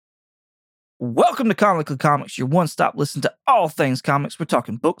Welcome to Comically Comics, your one-stop listen to all things comics. We're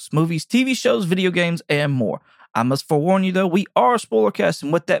talking books, movies, TV shows, video games, and more. I must forewarn you, though, we are a spoilercast,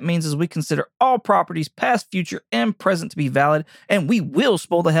 and what that means is we consider all properties, past, future, and present, to be valid, and we will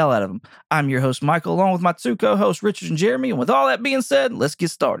spoil the hell out of them. I'm your host, Michael, along with my two co-hosts, Richard and Jeremy, and with all that being said, let's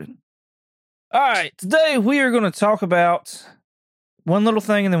get started. All right, today we are going to talk about one little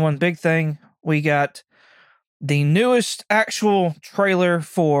thing and then one big thing. We got the newest actual trailer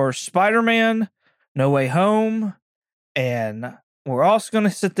for Spider-Man No Way Home, and we're also going to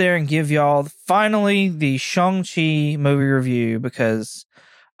sit there and give y'all finally the Shang-Chi movie review because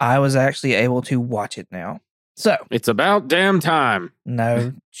I was actually able to watch it now. So, it's about damn time.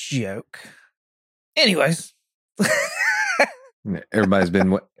 No joke. Anyways. Everybody's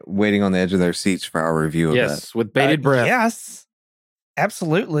been waiting on the edge of their seats for our review of that. Yes, with bated breath. Yes,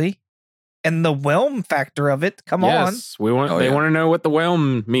 absolutely. And the whelm factor of it. Come on. They want to know what the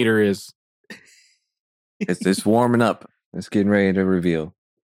whelm meter is. It's warming up. It's getting ready to reveal.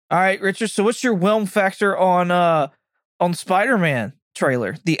 All right, Richard. So what's your whelm factor on Spider-Man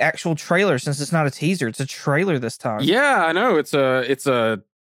trailer? The actual trailer, since it's not a teaser, it's a trailer this time. Yeah, I know. It's a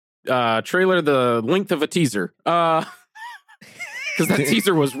trailer the length of a teaser. Because that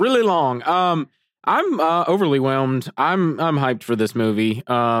teaser was really long. I'm overly whelmed. I'm hyped for this movie.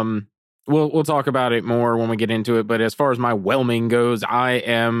 We'll talk about it more when we get into it, but as far as my whelming goes, I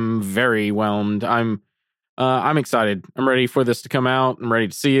am very whelmed. I'm excited. I'm ready for this to come out. I'm ready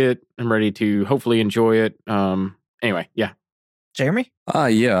to see it. I'm ready to hopefully enjoy it. Anyway, yeah. Jeremy?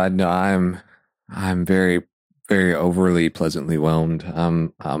 Yeah, no, I'm very, very overly pleasantly whelmed.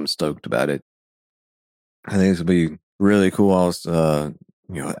 I'm stoked about it. I think this will be really cool. I was,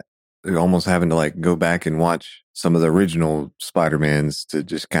 almost having to go back and watch some of the original Spider-Mans to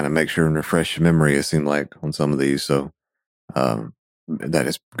just kind of make sure and refresh your memory, it seemed like, on some of these. So that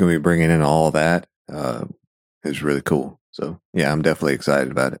is going to be bringing in all that is really cool. So yeah, I'm definitely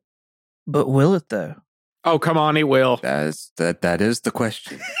excited about it. But will it though? Oh, come on, it will. That is the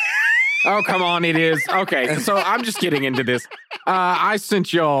question. Oh, come on, it is. Okay, so I'm just getting into this. I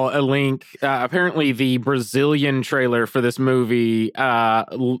sent y'all a link. Apparently, the Brazilian trailer for this movie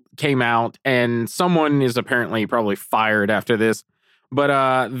came out, and someone is apparently probably fired after this.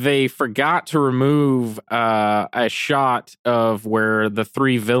 But they forgot to remove a shot of where the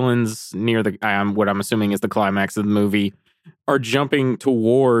three villains near the what I'm assuming is the climax of the movie are jumping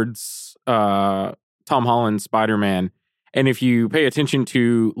towards Tom Holland's Spider-Man. And if you pay attention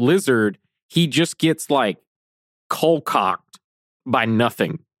to Lizard, he just gets cold-cocked by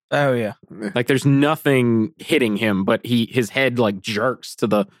nothing. Oh yeah. There's nothing hitting him, but his head jerks to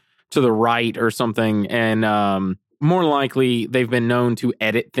the right or something. And more likely they've been known to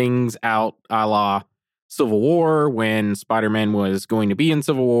edit things out a la Civil War. When Spider-Man was going to be in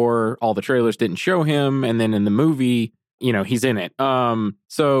Civil War, all the trailers didn't show him, and then in the movie, he's in it.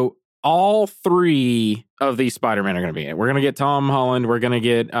 So all three of these Spider-Men are going to be in it. We're going to get Tom Holland, we're going to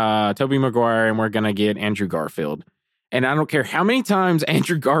get Tobey Maguire, and we're going to get Andrew Garfield. And I don't care how many times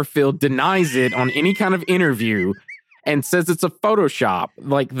Andrew Garfield denies it on any kind of interview and says it's a Photoshop.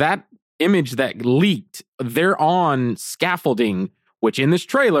 That image that leaked, they're on scaffolding, which in this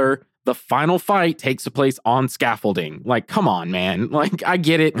trailer, the final fight takes place on scaffolding. Come on, man. I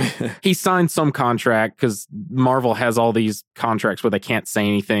get it. He signed some contract because Marvel has all these contracts where they can't say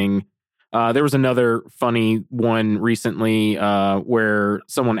anything. There was another funny one recently where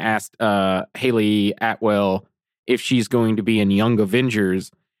someone asked Haley Atwell if she's going to be in Young Avengers,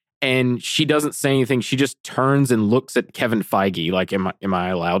 and she doesn't say anything. She just turns and looks at Kevin Feige. Am I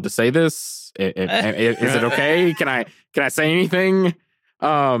allowed to say this? Is it okay? Can I say anything?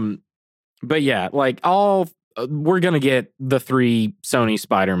 But yeah, we're gonna get the three Sony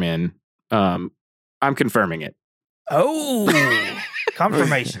Spider-Men. I'm confirming it. Oh,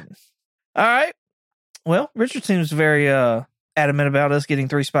 confirmation. All right. Well, Richard seems very adamant about us getting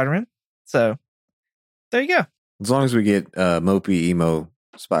three Spider-Men. So there you go. As long as we get mopey emo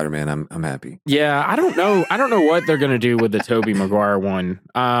Spider-Man, I'm happy. Yeah, I don't know what they're gonna do with the Tobey Maguire one.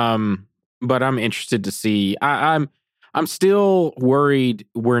 But I'm interested to see. I'm still worried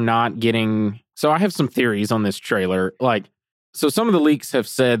we're not getting. So I have some theories on this trailer. So some of the leaks have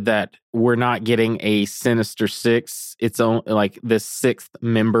said that we're not getting a Sinister Six. It's this sixth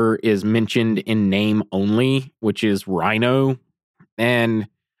member is mentioned in name only, which is Rhino. And I'm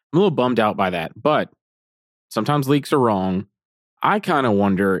a little bummed out by that. But sometimes leaks are wrong. I kind of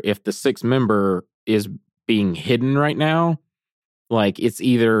wonder if the sixth member is being hidden right now. It's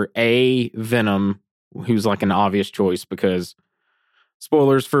either A, Venom, who's an obvious choice because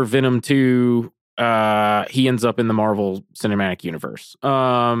spoilers for Venom 2, he ends up in the Marvel Cinematic Universe.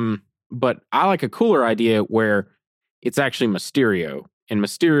 But I like a cooler idea where it's actually Mysterio, and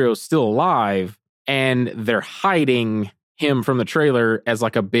Mysterio's still alive, and they're hiding him from the trailer as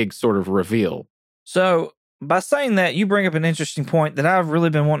like a big sort of reveal. So, by saying that, you bring up an interesting point that I've really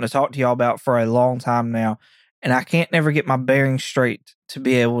been wanting to talk to y'all about for a long time now, and I can't never get my bearings straight to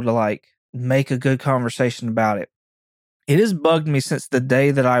be able to like make a good conversation about it. It has bugged me since the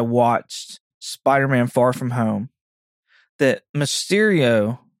day that I watched Spider-Man Far From Home that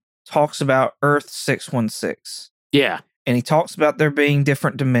Mysterio talks about Earth 616. Yeah. And he talks about there being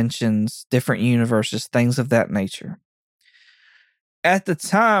different dimensions, different universes, things of that nature. At the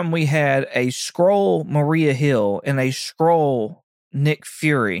time, we had a Skrull Maria Hill and a Skrull Nick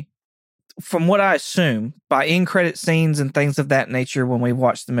Fury. From what I assume, by end credit scenes and things of that nature, when we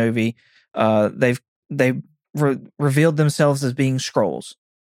watched the movie, they've revealed themselves as being Skrulls.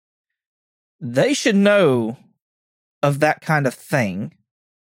 They should know of that kind of thing,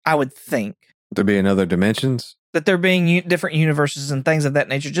 I would think. There be in other dimensions? That there being different universes and things of that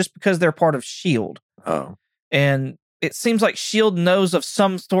nature just because they're part of S.H.I.E.L.D. Oh. And it seems like S.H.I.E.L.D. knows of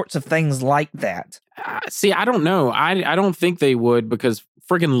some sorts of things like that. See, I don't know. I don't think they would, because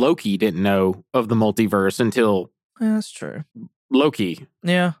friggin' Loki didn't know of the multiverse until... Yeah, that's true. Loki.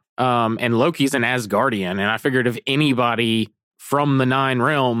 Yeah. And Loki's an Asgardian, and I figured if anybody from the 9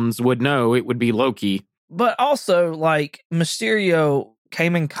 realms would know, it would be Loki. But also, like, Mysterio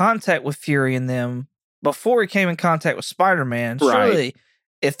came in contact with Fury and them before he came in contact with Spider-Man. Right. Surely,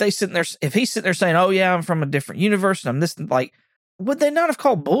 if he's sitting there saying, "Oh yeah, I'm from a different universe and I'm this," like, would they not have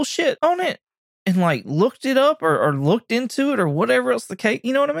called bullshit on it and like looked it up or looked into it or whatever else the case?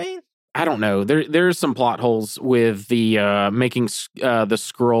 You know what I mean? I don't know. There's some plot holes with the making the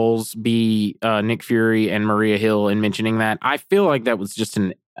Skrulls be Nick Fury and Maria Hill and mentioning that. I feel like that was just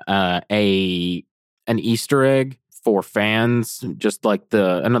an Easter egg for fans, just like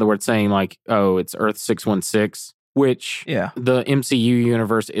in other words, saying like, oh, it's Earth 616, which the MCU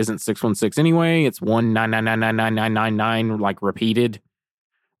universe isn't 616 anyway. It's 199999999 like repeated.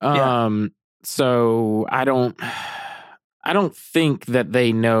 So I don't think that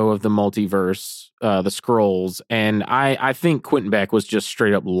they know of the multiverse, the Skrulls, and I think Quentin Beck was just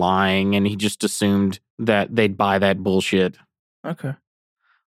straight up lying, and he just assumed that they'd buy that bullshit. Okay.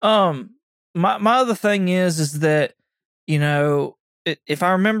 My other thing is that, you know, if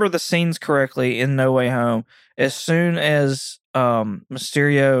I remember the scenes correctly in No Way Home, as soon as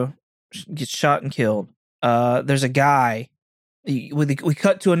Mysterio gets shot and killed, there's a guy. We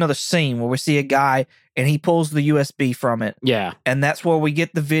cut to another scene where we see a guy and he pulls the USB from it. Yeah. And that's where we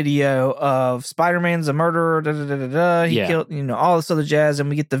get the video of Spider-Man's a murderer, he killed, all this other jazz, and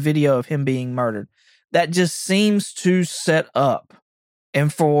we get the video of him being murdered. That just seems to set up.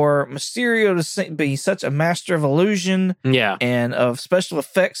 And for Mysterio to be such a master of illusion and of special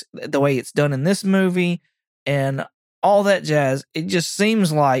effects, the way it's done in this movie and all that jazz, it just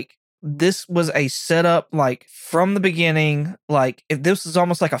seems like this was a setup, like from the beginning, like if this is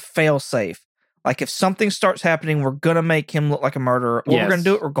almost like a fail safe. Like if something starts happening, we're going to make him look like a murderer, or we're going to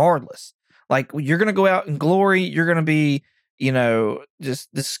do it regardless. Like you're going to go out in glory. You're going to be, just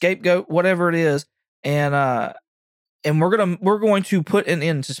the scapegoat, whatever it is. And we're going to put an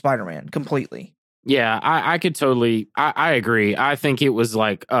end to Spider-Man completely. Yeah, I could totally, I agree. I think it was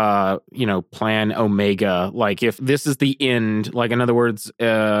like, Plan Omega. Like if this is the end, like in other words,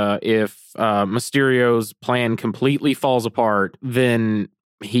 if Mysterio's plan completely falls apart, then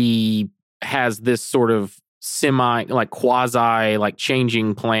he has this sort of quasi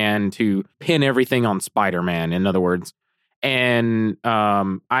changing plan to pin everything on Spider-Man, in other words. And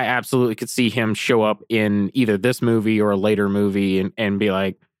I absolutely could see him show up in either this movie or a later movie and be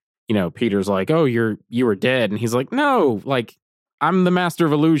like, Peter's like, "Oh, you were dead." And he's like, "No, like I'm the master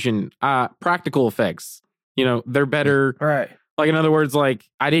of illusion, practical effects. They're better." Right. Like in other words, like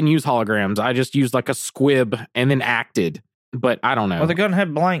I didn't use holograms. I just used like a squib and then acted. But I don't know. Well, they're going to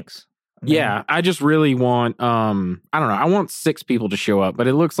have blanks. Yeah, I just really want, I don't know. I want 6 people to show up, but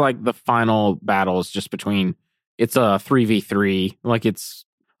it looks like the final battle is just between, it's a 3v3. Like it's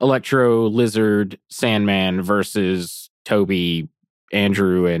Electro, Lizard, Sandman versus Toby,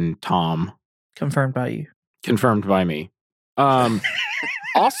 Andrew, and Tom. Confirmed by you. Confirmed by me.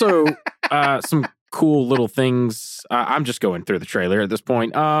 Also, some cool little things. I'm just going through the trailer at this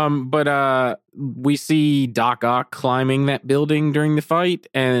point. But we see Doc Ock climbing that building during the fight,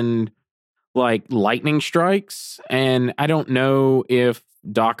 and like lightning strikes. And I don't know if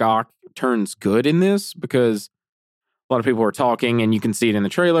Doc Ock turns good in this, because a lot of people are talking, and you can see it in the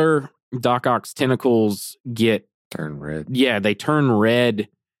trailer. Doc Ock's tentacles turn red. Yeah, they turn red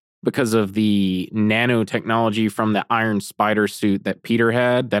because of the nanotechnology from the Iron Spider suit that Peter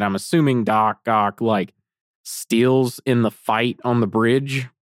had, that I'm assuming Doc Ock like steals in the fight on the bridge.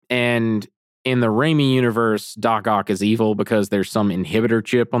 And in the Raimi universe, Doc Ock is evil because there's some inhibitor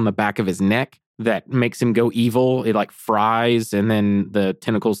chip on the back of his neck that makes him go evil. It like fries and then the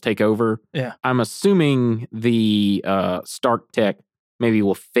tentacles take over. Yeah. I'm assuming the Stark Tech maybe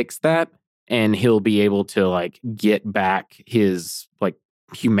will fix that and he'll be able to like get back his like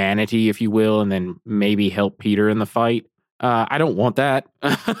humanity, if you will, and then maybe help Peter in the fight. I don't want that,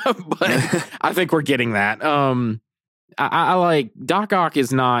 but I think we're getting that. I like Doc Ock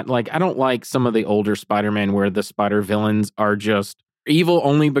is not like, I don't like some of the older Spider-Man where the spider villains are just evil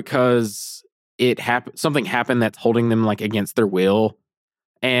only because something happened that's holding them like against their will.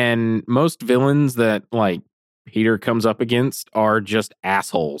 And most villains that like Peter comes up against are just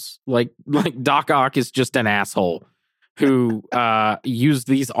assholes. Like Doc Ock is just an asshole who used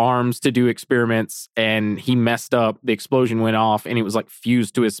these arms to do experiments, and he messed up. The explosion went off, and it was like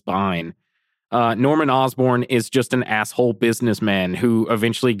fused to his spine. Norman Osborn is just an asshole businessman who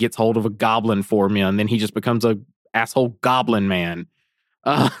eventually gets hold of a goblin formula, and then he just becomes a asshole goblin man.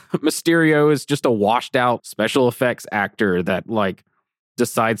 Mysterio is just a washed out special effects actor that like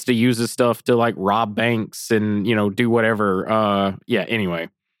decides to use his stuff to like rob banks and, you know, do whatever. Anyway.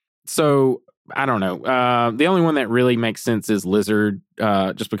 So I don't know. The only one that really makes sense is Lizard,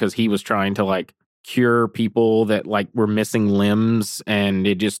 just because he was trying to like cure people that like were missing limbs, and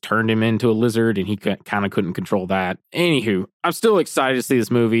it just turned him into a lizard, and he kind of couldn't control that. Anywho, I'm still excited to see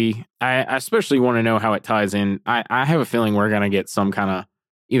this movie. I especially want to know how it ties in. I have a feeling we're going to get some kind of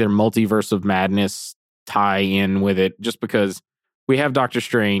either multiverse of madness tie in with it, just because we have Doctor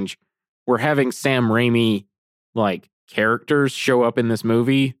Strange. We're having Sam Raimi like characters show up in this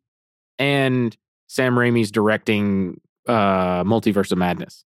movie, and Sam Raimi's directing Multiverse of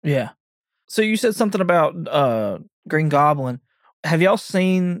Madness. Yeah. So you said something about Green Goblin. Have y'all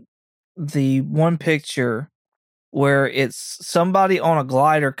seen the one picture where it's somebody on a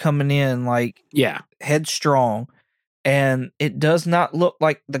glider coming in like headstrong, and it does not look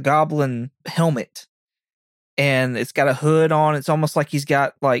like the Goblin helmet, and it's got a hood on. It's almost like he's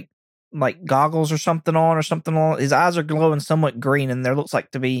got like goggles or something on. His eyes are glowing somewhat green, and there looks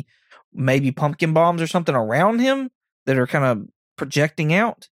like to be maybe pumpkin bombs or something around him that are kind of projecting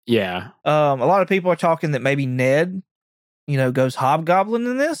out. Yeah. A lot of people are talking that maybe Ned, goes Hobgoblin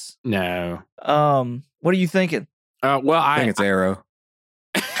in this. No. What are you thinking? I think it's Arrow.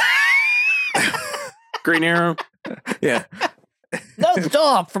 Green Arrow? Yeah. No, the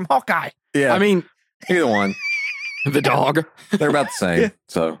dog from Hawkeye. Yeah. I mean, either one. The dog. They're about the same. Yeah.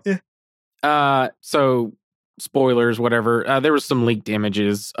 So. Yeah. So spoilers, whatever. There was some leaked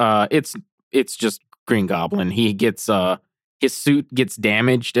images. It's just Green Goblin. He gets his suit gets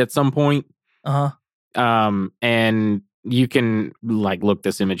damaged at some point. And you can like look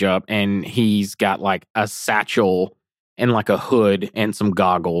this image up, and he's got like a satchel and like a hood and some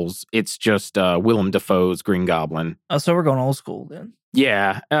goggles. It's just Willem Dafoe's Green Goblin. Oh, so we're going old school then.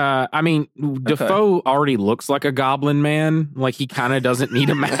 Yeah. I mean, Dafoe already looks like a goblin man. Like he kind of doesn't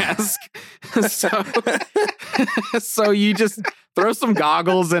need a mask. So you just throw some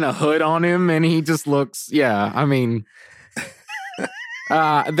goggles and a hood on him, and he just looks, I mean,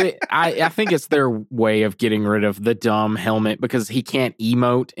 I think it's their way of getting rid of the dumb helmet because he can't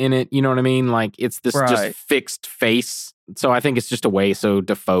emote in it. You know what I mean? Like it's this just fixed face. So I think it's just a way so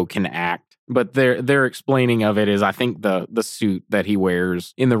Dafoe can act. But their explaining of it is, I think the suit that he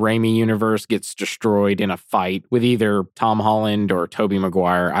wears in the Raimi universe gets destroyed in a fight with either Tom Holland or Tobey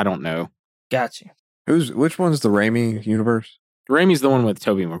Maguire. I don't know. Gotcha. Which one's the Raimi universe? Raimi's the one with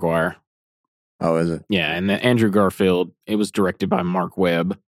Tobey Maguire. Oh, is it? Yeah, and the Andrew Garfield, it was directed by Mark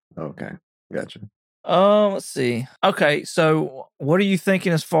Webb. Okay, gotcha. Let's see. Okay, so what are you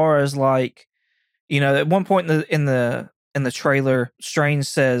thinking as far as like, at one point in the trailer, Strange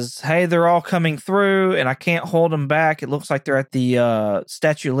says, "Hey, they're all coming through, and I can't hold them back." It looks like they're at the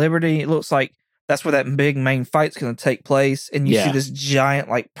Statue of Liberty. It looks like that's where that big main fight's going to take place, and you see this giant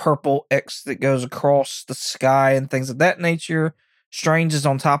like purple X that goes across the sky and things of that nature. Strange is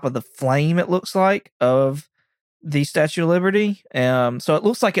on top of the flame, it looks like, of the Statue of Liberty. So it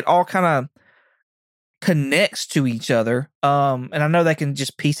looks like it all kind of connects to each other. And I know they can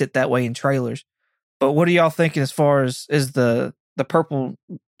just piece it that way in trailers. But what are y'all thinking as far as the purple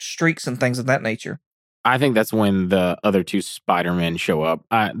streaks and things of that nature? I think that's when the other two Spider-Men show up.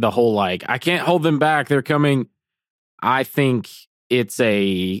 The whole like, I can't hold them back, they're coming. I think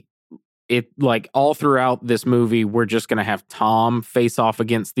it like all throughout this movie, we're just going to have Tom face off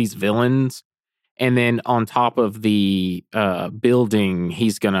against these villains. And then on top of the building,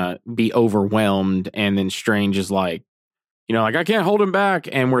 he's going to be overwhelmed. And then Strange is like, like, I can't hold him back.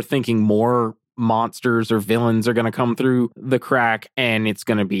 And we're thinking more monsters or villains are going to come through the crack. And it's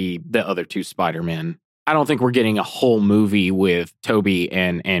going to be the other two Spider-Men. I don't think we're getting a whole movie with Toby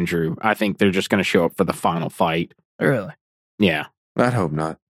and Andrew. I think they're just going to show up for the final fight. Really? Yeah. I'd hope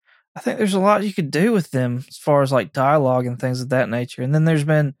not. I think there's a lot you could do with them as far as like dialogue and things of that nature. And then there's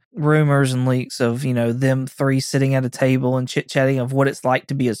been rumors and leaks of, them three sitting at a table and chit-chatting of what it's like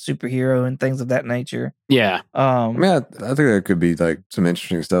to be a superhero and things of that nature. Yeah. I think that could be like some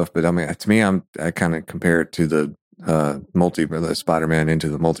interesting stuff. But I mean, to me, I kind of compare it to the the Spider-Man Into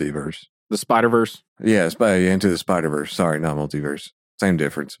the Multiverse. The Spider-Verse? Yeah, Into the Spider-Verse. Sorry, not Multiverse. Same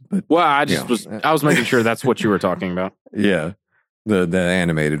difference. But well, I was making sure that's what you were talking about. Yeah. The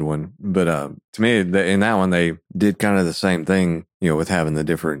animated one. But to me, in that one, they did kind of the same thing, with having the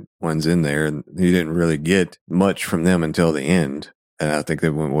different ones in there. And you didn't really get much from them until the end. And I think they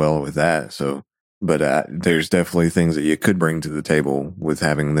went well with that. So, but there's definitely things that you could bring to the table with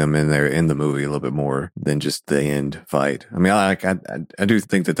having them in there in the movie a little bit more than just the end fight. I mean, I do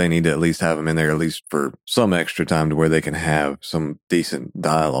think that they need to at least have them in there at least for some extra time to where they can have some decent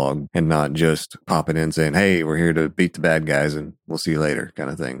dialogue and not just popping in saying, hey, we're here to beat the bad guys and we'll see you later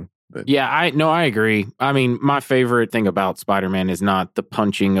kind of thing. But yeah, I agree. I mean, my favorite thing about Spider-Man is not the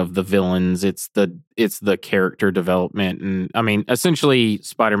punching of the villains. It's the character development. And I mean, essentially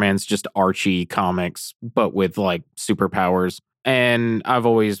Spider-Man's just Archie comics, but with like superpowers. And I've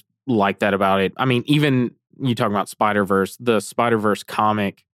always liked that about it. I mean, even you talking about Spider-Verse, the Spider-Verse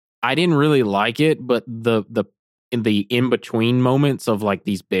comic, I didn't really like it, but the in-between moments of like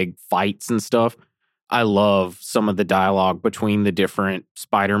these big fights and stuff, I love some of the dialogue between the different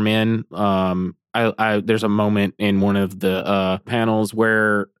Spider-Men. There's a moment in one of the panels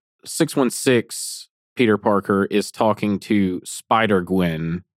where 616 Peter Parker is talking to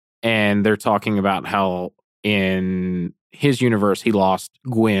Spider-Gwen, and they're talking about how in his universe he lost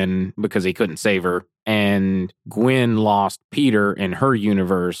Gwen because he couldn't save her, and Gwen lost Peter in her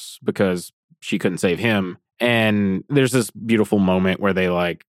universe because she couldn't save him. And there's this beautiful moment where they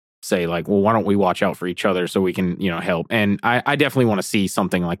like say like, well, why don't we watch out for each other so we can, help? And I definitely want to see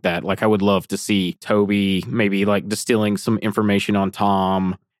something like that. Like I would love to see Toby maybe like distilling some information on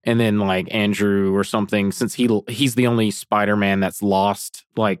Tom, and then like Andrew or something, since he's the only Spider-Man that's lost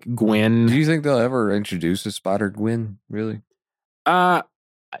like Gwen. Do you think they'll ever introduce a Spider-Gwen, really?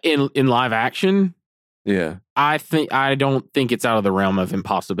 In live action? Yeah. I don't think it's out of the realm of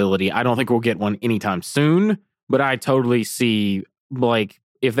impossibility. I don't think we'll get one anytime soon, but I totally see like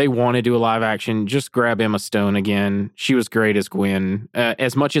if they want to do a live action, just grab Emma Stone again. She was great as Gwen.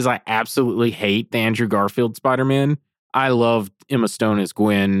 As much as I absolutely hate the Andrew Garfield Spider-Man, I loved Emma Stone as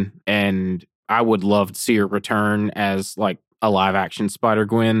Gwen, and I would love to see her return as like a live action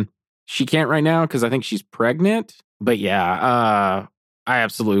Spider-Gwen. She can't right now because I think she's pregnant. But yeah, I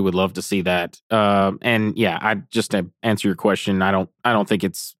absolutely would love to see that. And yeah, I just to answer your question, I don't think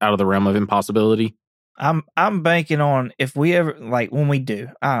it's out of the realm of impossibility. I'm banking on if we ever like when we do.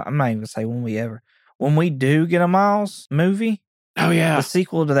 I'm not even gonna say when we do get a Miles movie. Oh yeah, the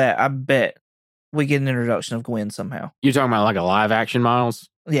sequel to that. I bet we get an introduction of Gwen somehow. You're talking about like a live action Miles?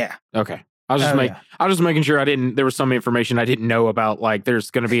 Yeah. Okay. I was just making sure there was some information I didn't know about. Like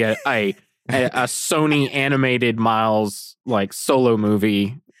there's going to be a Sony animated Miles like solo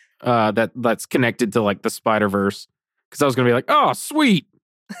movie that's connected to like the Spider-Verse. Because I was going to be like, oh sweet.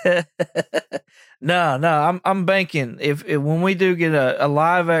 No, I'm banking if when we do get a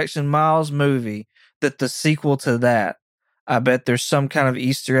live action Miles movie, that the sequel to that, I bet there's some kind of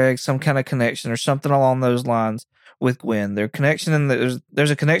Easter egg, some kind of connection, or something along those lines with Gwen. Their connection, and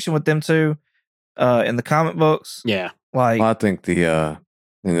there's a connection with them too, in the comic books. Yeah, like I think in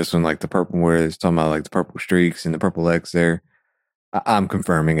this one, like the purple, where it's talking about like the purple streaks and the purple X there. I'm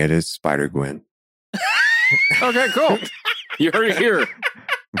confirming it is Spider-Gwen. Okay, cool. You heard it here.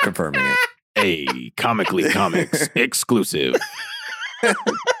 I'm confirming it. A Comically Comics exclusive.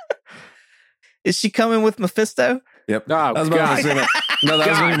 Is she coming with Mephisto? Yep. Oh, I was about to say that. No, that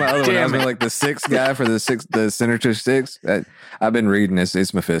was going to be my other one. I was like the sixth guy for the Sinister Six. I've been reading this.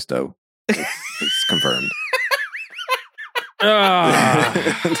 It's Mephisto. It's confirmed.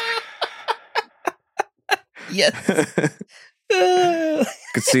 Yes.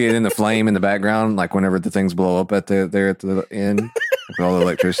 Could see it in the flame in the background, like whenever the things blow up at the end with all the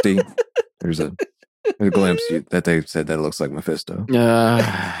electricity. There's a glimpse that they said that it looks like Mephisto.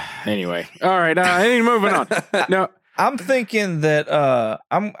 Anyway, all right. Moving on. No, I'm thinking that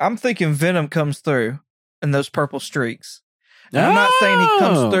I'm thinking Venom comes through in those purple streaks. And I'm not saying he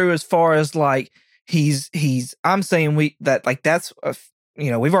comes through as far as like I'm saying that's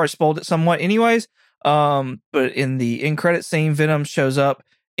we've already spoiled it somewhat anyways. But in the end credit scene, Venom shows up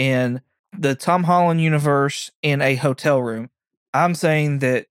in the Tom Holland universe in a hotel room. I'm saying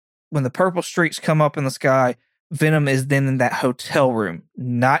that when the purple streaks come up in the sky, Venom is then in that hotel room,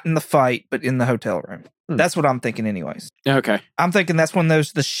 not in the fight, but in the hotel room. That's what I'm thinking anyways. Okay. I'm thinking that's when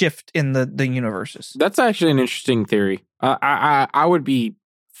there's the shift in the universes. That's actually an interesting theory. I would be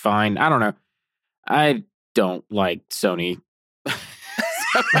fine. I don't know. I don't like Sony.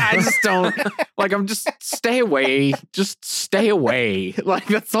 I just don't like. I'm just stay away. Just stay away. Like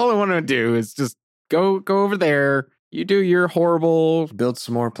that's all I want to do is just go over there. You do your horrible. Build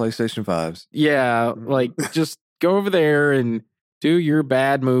some more PlayStation 5s. Yeah, like just go over there and do your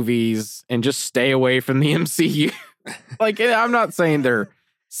bad movies and just stay away from the MCU. Like I'm not saying they're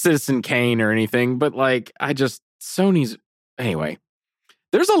Citizen Kane or anything, but like Sony's anyway.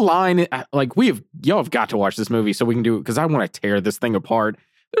 There's a line like y'all have got to watch this movie so we can do it because I want to tear this thing apart.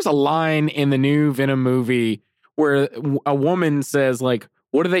 There's a line in the new Venom movie where a woman says like,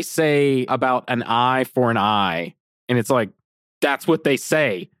 "What do they say about an eye for an eye?" And it's like, that's what they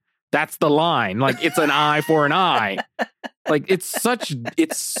say. That's the line. Like it's an eye for an eye. Like it's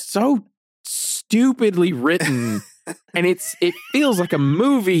so stupidly written, and it feels like a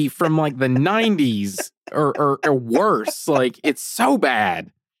movie from like the 90s or worse. Like it's so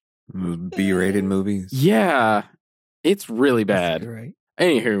bad. B-rated movies. Yeah, it's really bad. Right.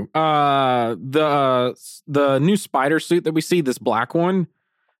 Anywho, the new spider suit that we see, this black one.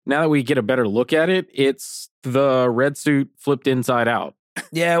 Now that we get a better look at it, it's the red suit flipped inside out.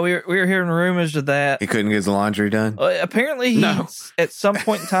 Yeah, we were hearing rumors of that. He couldn't get his laundry done. Apparently, he at some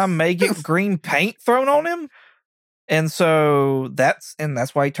point in time may get green paint thrown on him, and so that's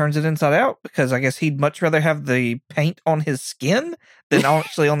why he turns it inside out, because I guess he'd much rather have the paint on his skin than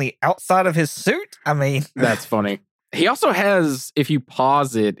actually on the outside of his suit. I mean, that's funny. He also has, if you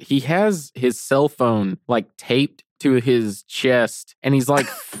pause it, he has his cell phone like taped to his chest, and he's like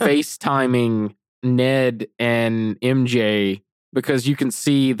FaceTiming Ned and MJ. Because you can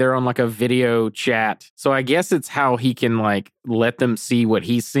see they're on like a video chat. So I guess it's how he can like let them see what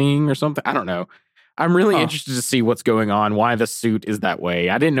he's seeing or something. I don't know. I'm really interested to see what's going on, why the suit is that way.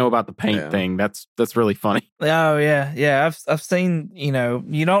 I didn't know about the paint thing. That's really funny. Oh yeah. Yeah. I've seen, you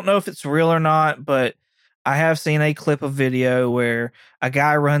don't know if it's real or not, but I have seen a clip of video where a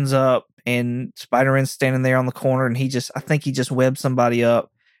guy runs up and Spider-Man's standing there on the corner and I think he just webbed somebody up.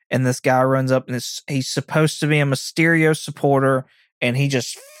 And this guy runs up and he's supposed to be a Mysterio supporter, and he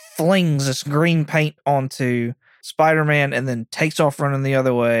just flings this green paint onto Spider-Man and then takes off running the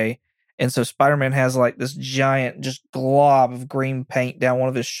other way. And so Spider-Man has like this giant just glob of green paint down one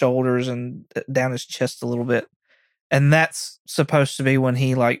of his shoulders and down his chest a little bit. And that's supposed to be when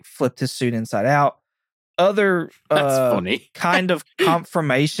he like flipped his suit inside out. Other that's funny. kind of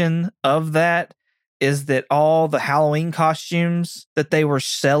confirmation of that is that all the Halloween costumes that they were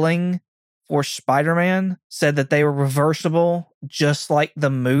selling for Spider-Man said that they were reversible, just like the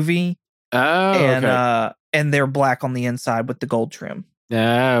movie. Oh, okay. And they're black on the inside with the gold trim.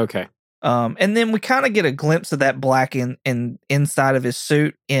 Okay. And then we kind of get a glimpse of that black in inside of his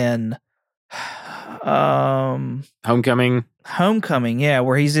suit in Homecoming, yeah,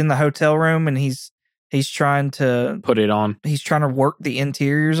 where he's in the hotel room and he's trying to put it on. He's trying to work the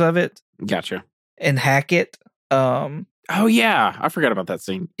interiors of it. Gotcha. And hack it. Oh yeah, I forgot about that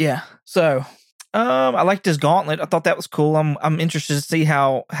scene. Yeah. So, I liked his gauntlet. I thought that was cool. I'm interested to see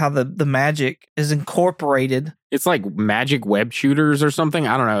how the magic is incorporated. It's like magic web shooters or something.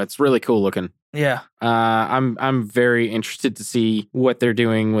 I don't know. It's really cool looking. Yeah. I'm very interested to see what they're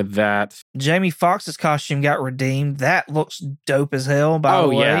doing with that. Jamie Foxx's costume got redeemed. That looks dope as hell, by the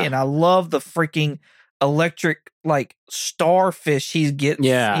way. Yeah. And I love the freaking electric like starfish he gets.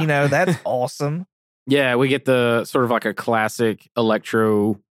 Yeah. That's awesome. Yeah, we get the sort of like a classic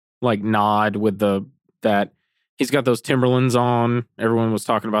Electro like nod with that he's got those Timberlands on. Everyone was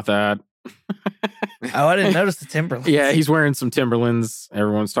talking about that. Oh, I didn't notice the Timberlands. Yeah, he's wearing some Timberlands.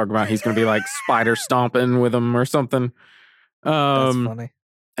 Everyone's talking about he's going to be like spider stomping with them or something. That's funny.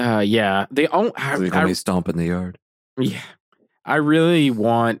 Yeah, they all. They're going to be stomping the yard. Yeah, I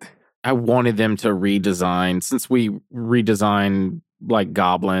wanted them to redesign, since we redesigned like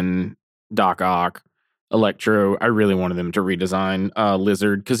Goblin, Doc Ock, Electro. I really wanted them to redesign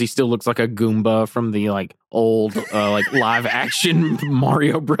Lizard, because he still looks like a Goomba from the like old like live action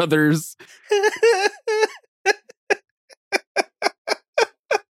Mario Brothers.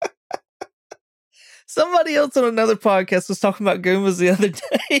 Somebody else on another podcast was talking about Goombas the other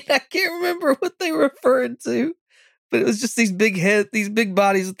day. I can't remember what they were referring to, but it was just these big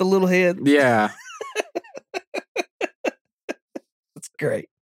bodies with the little head. Yeah. Great.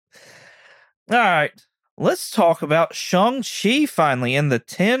 All right. Let's talk about Shang-Chi finally in the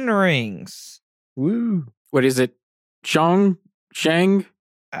Ten Rings. Woo. What is it? Shang?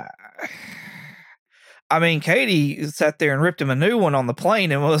 Uh, I mean, Katie sat there and ripped him a new one on the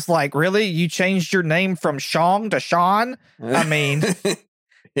plane and was like, really? You changed your name from Shang to Sean? I mean,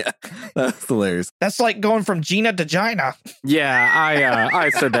 yeah, that's hilarious. that's like going from Gina to Gina. Yeah, I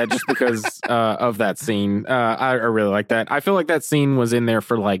said that just because of that scene. I really like that. I feel like that scene was in there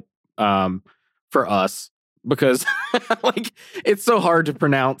for like for us because like it's so hard to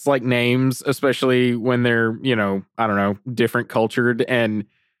pronounce like names, especially when they're, you know, I don't know, different cultured. And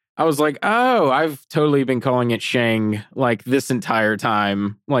I was like, oh, I've totally been calling it Shang like this entire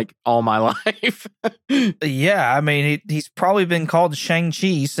time, like all my life. Yeah, I mean, he's probably been called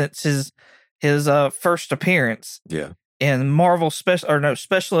Shang-Chi since his first appearance. Yeah. In Marvel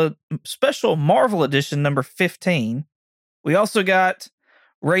special Marvel edition number 15. We also got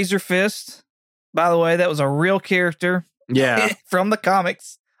Razor Fist. By the way, that was a real character. Yeah. From the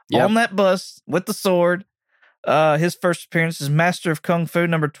comics. Yep. On that bus with the sword. His first appearance is Master of Kung Fu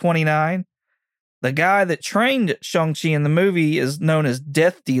number 29. The guy that trained Shang-Chi in the movie is known as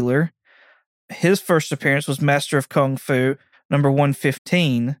Death Dealer. His first appearance was Master of Kung Fu number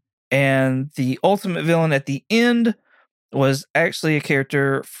 115. And the ultimate villain at the end was actually a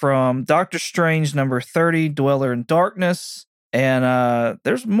character from Doctor Strange number 30, Dweller in Darkness. And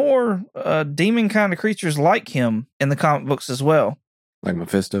there's more demon kind of creatures like him in the comic books as well. Like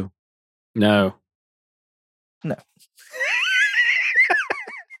Mephisto? No. No.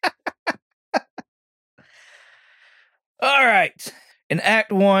 All right. In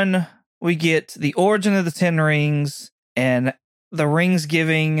Act 1, we get the origin of the Ten Rings and the rings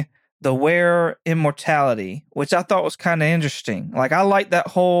giving the wearer immortality, which I thought was kind of interesting. Like, I like that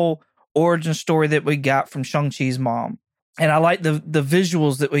whole origin story that we got from Shang-Chi's mom. And I like the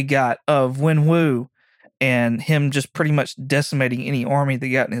visuals that we got of Wenwu and him just pretty much decimating any army that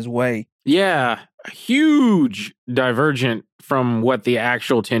got in his way. Yeah. Huge divergent from what the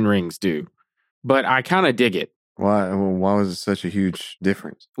actual Ten Rings do. But I kind of dig it. Why was it such a huge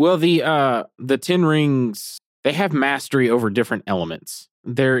difference? Well, the Ten Rings, they have mastery over different elements.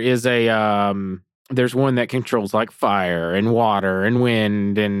 There is there's one that controls like fire and water and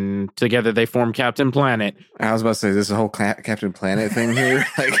wind, and together they form Captain Planet. I was about to say, this is a whole Captain Planet thing here.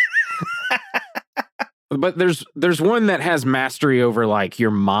 Like, but there's one that has mastery over like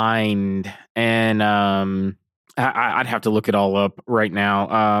your mind, and I'd have to look it all up right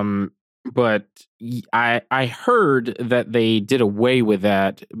now. But I heard that they did away with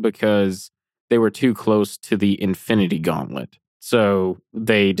that because they were too close to the Infinity Gauntlet. So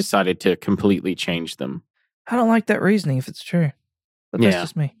they decided to completely change them. I don't like that reasoning if it's true. But that's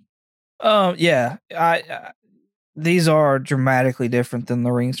just me. Yeah. These are dramatically different than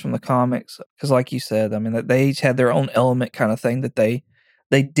the rings from the comics. Because like you said, I mean, they each had their own element kind of thing that they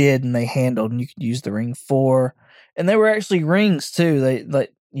did and they handled and you could use the ring for. And they were actually rings too. They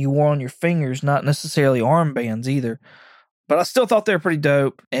you wore on your fingers, not necessarily armbands either. But I still thought they were pretty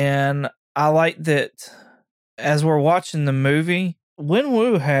dope. And I like that as we're watching the movie,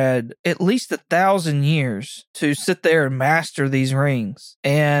 Wenwu had at least 1,000 years to sit there and master these rings.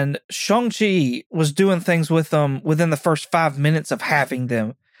 And Shang-Chi was doing things with them within the first 5 minutes of having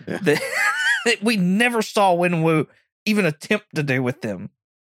them that we never saw Wenwu even attempt to do with them.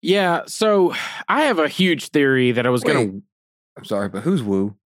 Yeah, so I have a huge theory that I was going to... I'm sorry, but who's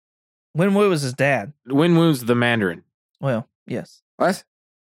Wu? Wenwu was his dad. Wenwu's the Mandarin. Well, yes. What?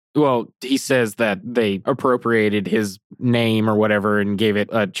 Well, he says that they appropriated his name or whatever and gave it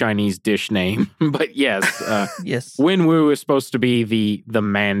a Chinese dish name. But yes, yes. Wenwu is supposed to be the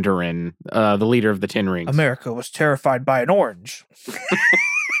Mandarin, the leader of the Ten Rings. America was terrified by an orange.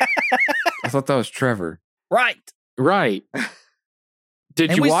 I thought that was Trevor. Right.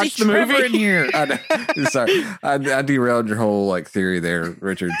 Did you watch the movie? In here. Sorry, I derailed your whole like theory there,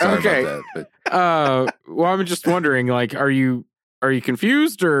 Richard. Sorry about that. But well, I'm just wondering, like, are you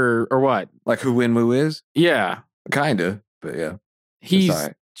confused or what? Like who Wenwu is? Yeah, kinda, but yeah, he's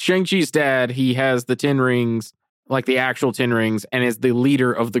Shang-Chi's dad. He has the Ten Rings, like the actual Ten Rings, and is the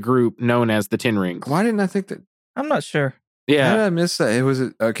leader of the group known as the Ten Rings. Why didn't I think that? I'm not sure. Yeah, how did I miss that? It was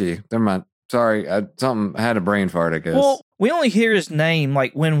okay. Never mind. Sorry, I had a brain fart, I guess. Well, we only hear his name,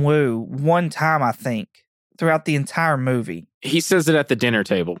 like Wenwu, one time, I think, throughout the entire movie. He says it at the dinner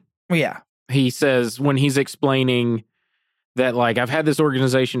table. Yeah. He says when he's explaining that, like, I've had this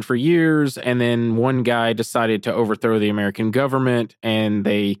organization for years, and then one guy decided to overthrow the American government, and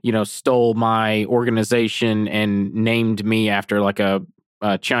they, stole my organization and named me after, like, a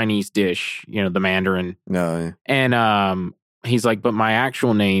Chinese dish, the Mandarin. No. And He's like, but my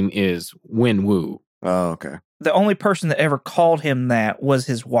actual name is Wenwu. Oh, okay. The only person that ever called him that was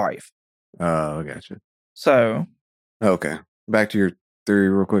his wife. Oh, gotcha. So, Okay. Back to your theory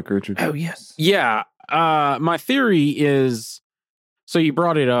real quick, Richard. oh yes. Yeah. My theory is, so you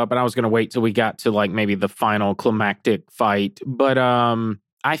brought it up and I was going to wait till we got to like maybe the final climactic fight. But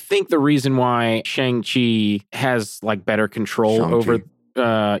I think the reason why Shang-Chi has like better control Shang-Chi. over,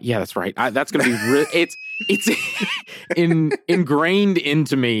 yeah, that's right. That's going to be, it's ingrained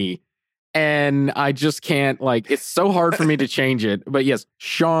into me. And I just can't, like, it's so hard for me to change it. But yes,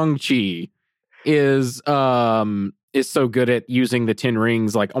 Shang-Chi is so good at using the 10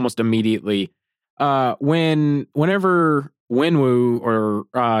 rings like almost immediately. Whenever Wenwu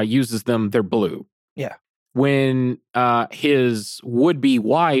or uses them, they're blue. Yeah. When his would-be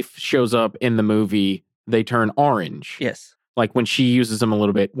wife shows up in the movie, they turn orange. Yes. Like when she uses them a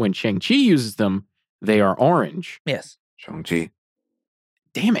little bit. When Shang-Chi uses them, they are orange. Yes. Shang-Chi.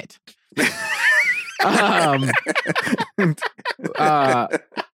 Damn it.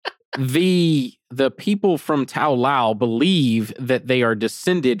 The people from Tao Lao believe that they are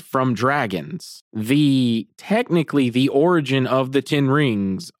descended from dragons. Technically the origin of the 10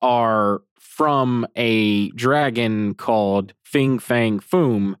 rings are from a dragon called Fing Fang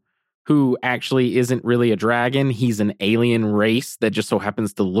Foom, who actually isn't really a dragon. He's an alien race that just so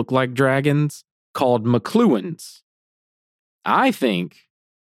happens to look like dragons called McLuhans. I think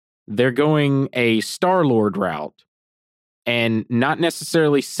they're going a Star-Lord route and not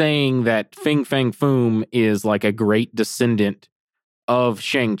necessarily saying that Fing Fang Foom is like a great descendant of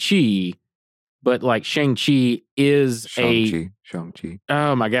Shang-Chi, but like Shang-Chi is Shang-Chi.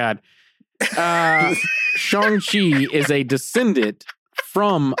 Oh my God. Shang-Chi is a descendant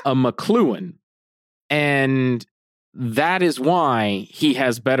from a McLuhan, and that is why he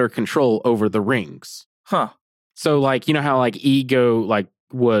has better control over the rings. Huh. So like, you know how like Ego like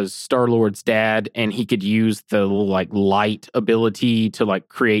was Star-Lord's dad and he could use the like light ability to like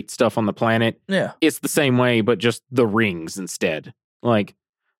create stuff on the planet? Yeah. It's the same way, but just the rings instead. Like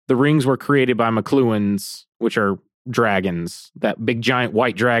the rings were created by McLuhans, which are dragons. That big giant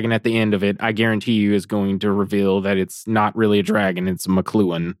white dragon at the end of it, I guarantee you, is going to reveal that it's not really a dragon, it's a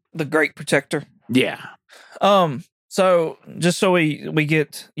McLuhan. The Great Protector. Yeah. So just so we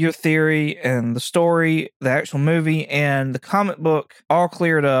get your theory and the story, the actual movie, and the comic book all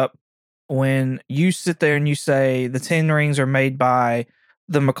cleared up, when you sit there and you say the 10 rings are made by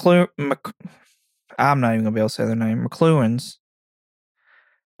the I'm not even gonna be able to say their name, McLuhans.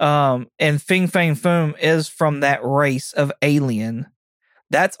 And Fing Fang Foom is from that race of alien.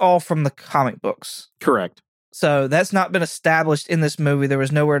 That's all from the comic books. Correct. So that's not been established in this movie. There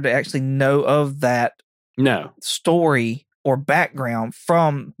was nowhere to actually know of that No. story or background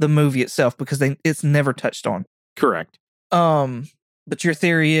from the movie itself, because it's never touched on. Correct. But your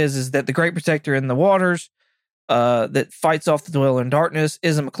theory is that the Great Protector in the waters, that fights off the Dweller in Darkness,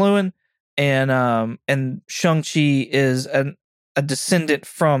 is a McLuhan, and Shang-Chi is a descendant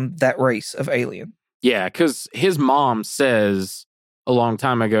from that race of alien. Yeah, because his mom says a long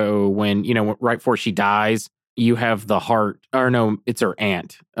time ago, when, you know, right before she dies, you have the heart, or no, it's her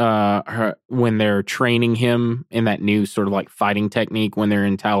aunt, when they're training him in that new sort of like fighting technique when they're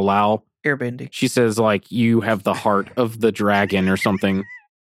in Tao Lao. Airbending. She says, like, you have the heart of the dragon or something.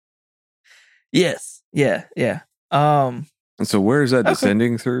 Yes. Yeah. Yeah. And so where is that Okay.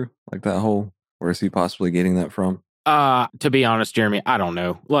 descending through? Like that whole, where is he possibly getting that from? To be honest, Jeremy, I don't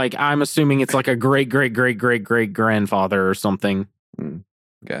know. Like, I'm assuming it's like a great grandfather or something.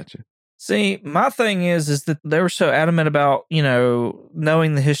 Gotcha. See, my thing is that they were so adamant about, you know,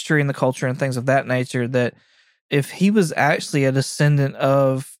 knowing the history and the culture and things of that nature, that if he was actually a descendant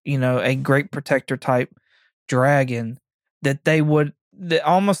of, you know, a Great Protector type dragon, that they would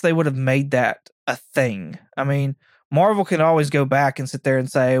have made that a thing. I mean, Marvel can always go back and sit there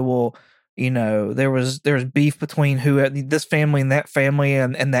and say, well, you know, there was beef between this family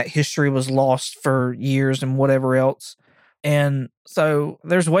and that history was lost for years and whatever else. And so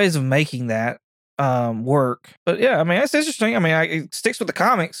there's ways of making that work. But yeah, I mean, that's interesting. I mean, it sticks with the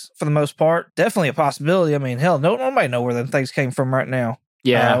comics for the most part. Definitely a possibility. I mean, hell, nobody know where them things came from right now.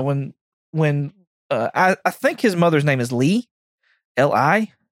 Yeah. I think his mother's name is Li,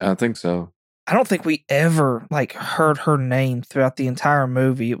 Li. I think so. I don't think we ever like heard her name throughout the entire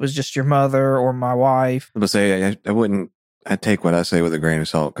movie. It was just your mother or my wife. But say I wouldn't. I take what I say with a grain of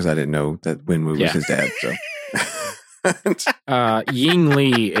salt because I didn't know that Wenwu was his dad. So. Ying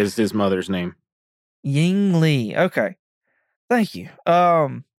Li is his mother's name. Ying Li. Okay. Thank you.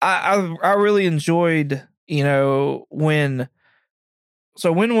 I really enjoyed, you know, when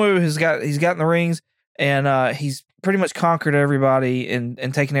Wenwu he's gotten the rings, and he's pretty much conquered everybody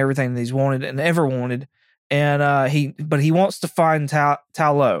and taken everything that he's wanted and ever wanted. And he wants to find Ta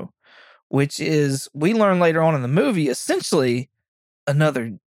Lo, which is, we learn later on in the movie, essentially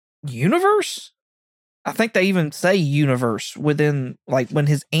another universe. I think they even say universe within, like, when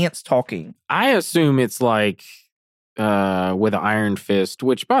his aunt's talking. I assume it's like with Iron Fist,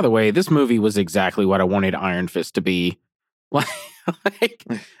 which, by the way, this movie was exactly what I wanted Iron Fist to be. Like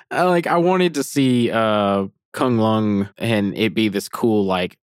I wanted to see Kung Lung and it be this cool,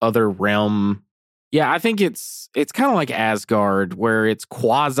 like, other realm. Yeah, I think it's kind of like Asgard, where it's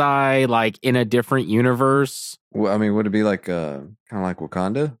quasi like in a different universe. Well, I mean, would it be like kind of like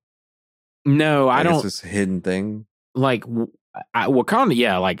Wakanda? No, I don't. It's this hidden thing. Like Wakanda,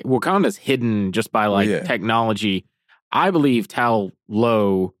 yeah, like Wakanda's hidden just by like technology. I believe Ta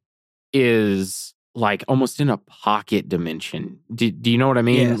Lo is like almost in a pocket dimension. Do you know what I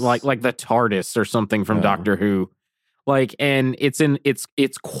mean? Yes. Like the TARDIS or something from Doctor Who. Like, and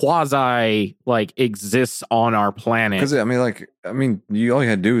it's quasi like exists on our planet. Because you all you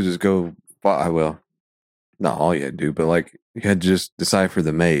had to do is just go. Well, not all you had to do, but like you had to just decipher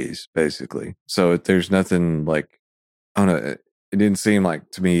the maze, basically. So there's nothing like, I don't know. It didn't seem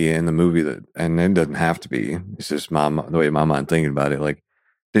like to me in the movie that, and it doesn't have to be. It's just the way my mind thinking about it. Like,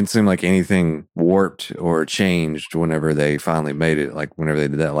 didn't seem like anything warped or changed whenever they finally made it. Like whenever they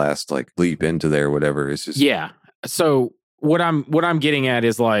did that last like leap into there, or whatever. It's just So what I'm getting at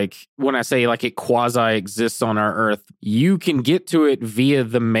is, like, when I say like it quasi exists on our Earth, you can get to it via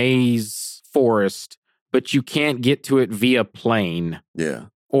the maze forest, but you can't get to it via plane. Yeah.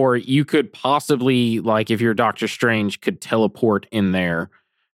 Or you could possibly, like, if you're Doctor Strange, could teleport in there,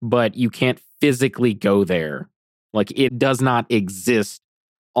 but you can't physically go there. Like, it does not exist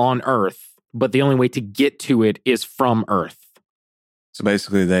on Earth, but the only way to get to it is from Earth. So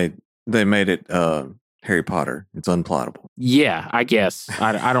basically they made it Harry Potter. It's unplottable. Yeah, I guess.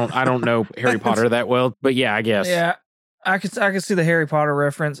 I don't know Harry Potter that well, but yeah, I guess. Yeah, I could see the Harry Potter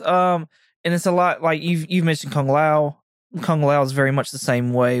reference. And it's a lot like you've mentioned Kung Lao. Kung Lao is very much the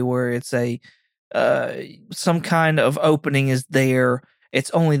same way, where it's a some kind of opening is there.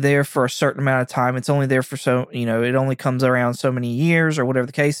 It's only there for a certain amount of time. It's only there for it only comes around so many years or whatever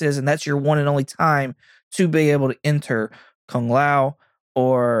the case is, and that's your one and only time to be able to enter Kung Lao,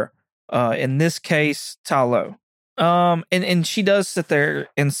 or in this case, Ta Lo. And she does sit there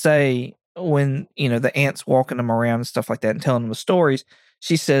and say, when the ants walking them around and stuff like that and telling them the stories,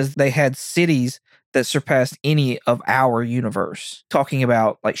 she says they had cities that surpassed any of our universe, talking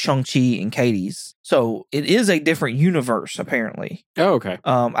about like Shang-Chi and Katie's. So it is a different universe, apparently. Oh, okay.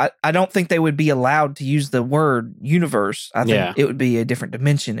 I don't think they would be allowed to use the word universe. I think it would be a different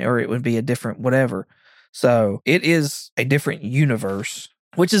dimension, or it would be a different whatever. So it is a different universe,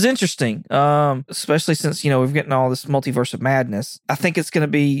 which is interesting, especially since, we've gotten all this multiverse of madness. I think we're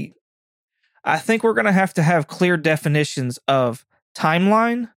going to have clear definitions of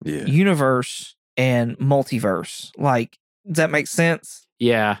timeline, universe, and multiverse. Like, does that make sense?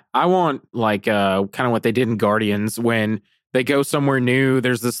 Yeah. I want, like, kind of what they did in Guardians when they go somewhere new.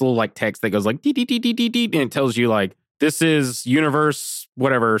 There's this little, like, text that goes like, dee, dee, dee, dee, dee, dee, and it tells you, like, this is universe,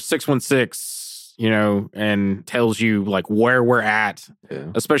 whatever, 616, and tells you, like, where we're at,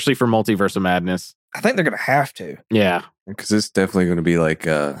 especially for Multiverse of Madness. I think they're going to have to. Yeah. Because it's definitely going to be, like,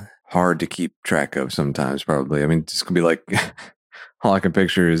 hard to keep track of sometimes, probably. I mean, it's going to be like, all I can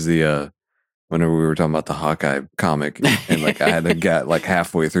picture is the, whenever we were talking about the Hawkeye comic, and like I had got like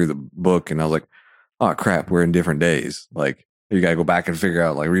halfway through the book, and I was like, oh crap, we're in different days. Like, you got to go back and figure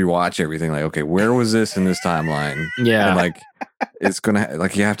out, like, rewatch everything. Like, okay, where was this in this timeline? Yeah. And like, it's going to,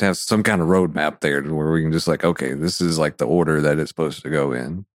 like, you have to have some kind of roadmap there where we can just like, okay, this is like the order that it's supposed to go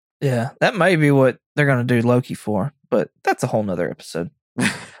in. Yeah, that may be what they're going to do Loki for, but that's a whole nother episode.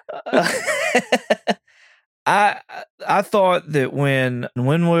 I thought that when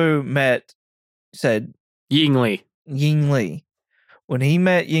Wenwu said Ying Li, when he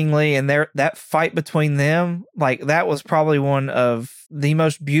met Ying Li and that fight between them, like, that was probably one of the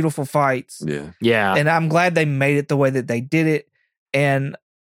most beautiful fights. Yeah. And I'm glad they made it the way that they did it. And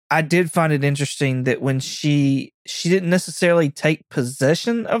I did find it interesting that when she didn't necessarily take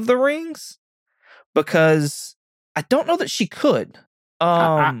possession of the rings, because I don't know that she could.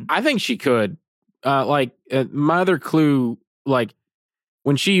 I think she could. My other clue, like,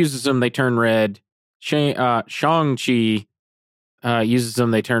 when she uses them, they turn red. Shang-Chi uses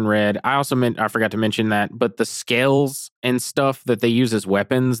them, they turn red. I forgot to mention that, but the scales and stuff that they use as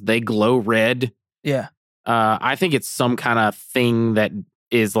weapons, they glow red. Yeah. I think it's some kind of thing that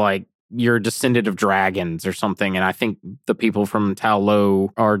is like you're a descendant of dragons or something. And I think the people from Ta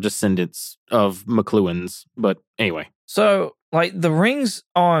Lo are descendants of McLuhans. But anyway. So, like, the rings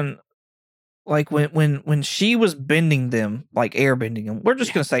on, like, when she was bending them, like air bending them, we're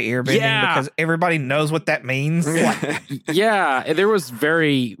just going to say air bending because everybody knows what that means. Yeah, there was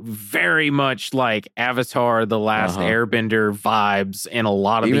very, very much like Avatar, The Last Airbender vibes in a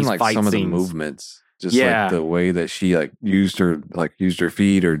lot of even these like fight some scenes. of the movements. Just like the way that she used her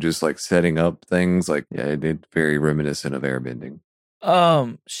feet or just like setting up things. Like, yeah, it did very reminiscent of airbending.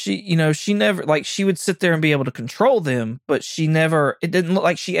 She never, like, she would sit there and be able to control them, but it didn't look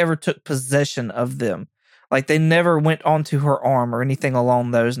like she ever took possession of them. Like, they never went onto her arm or anything along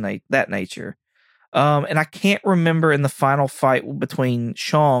that nature. And I can't remember in the final fight between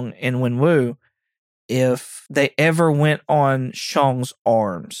Shang and Wenwu if they ever went on Shang's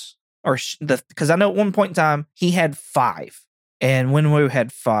arms, or because I know at one point in time he had 5. And Wenwu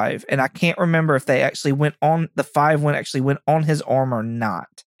had 5. And I can't remember if they actually went on, the 5 actually went on his arm or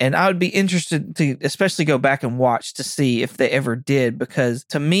not. And I would be interested to especially go back and watch to see if they ever did, because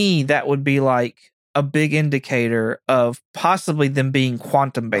to me, that would be like a big indicator of possibly them being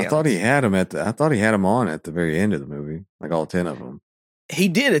quantum bands. I thought he had him on at the very end of the movie, like all 10 of them. He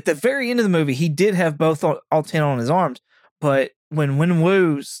did. At the very end of the movie, he did have both all 10 on his arms. But when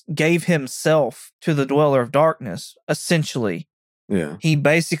Wenwu gave himself to the Dweller of Darkness, essentially, he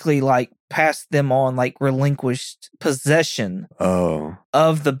basically like passed them on, like relinquished possession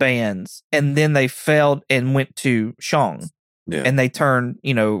of the bands, and then they failed and went to Shang. Yeah. And they turned,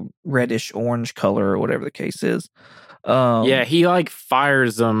 reddish orange color or whatever the case is. He like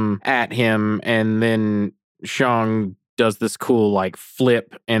fires them at him, and then Shang does this cool like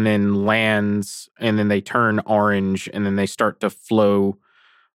flip and then lands, and then they turn orange, and then they start to flow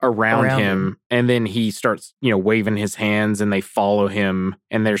around him, and then he starts waving his hands, and they follow him,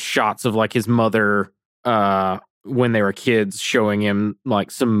 and there's shots of like his mother when they were kids showing him like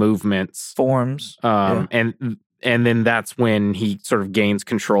some movements, forms, and then that's when he sort of gains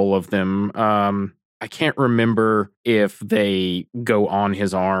control of them. I can't remember if they go on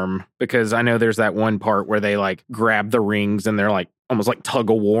his arm, because I know there's that one part where they like grab the rings and they're like almost like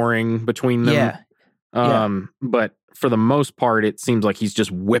tug of warring between them. But for the most part, it seems like he's just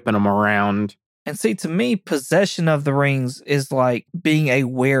whipping them around. And see, to me, possession of the rings is like being a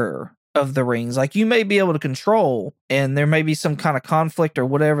wearer of the rings. Like, you may be able to control, and there may be some kind of conflict or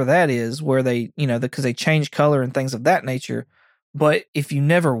whatever that is, where they, because they change color and things of that nature. But if you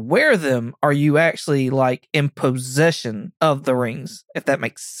never wear them, are you actually like in possession of the rings, if that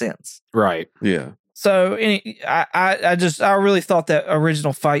makes sense? Right. Yeah. So I really thought that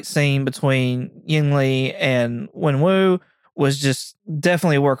original fight scene between Ying Li and Wenwu was just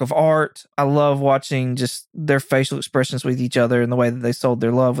definitely a work of art. I love watching just their facial expressions with each other and the way that they sold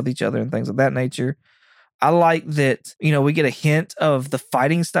their love with each other and things of that nature. I like that, we get a hint of the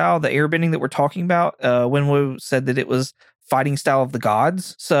fighting style, the airbending that we're talking about. Wenwu said that it was fighting style of the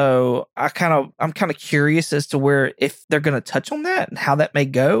gods. So I'm kind of curious as to if they're going to touch on that and how that may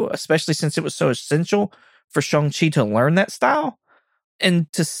go, especially since it was so essential for Shang-Chi to learn that style,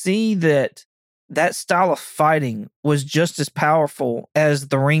 and to see that style of fighting was just as powerful as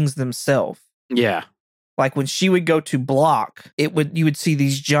the rings themselves. Yeah. Like, when she would go to block, you would see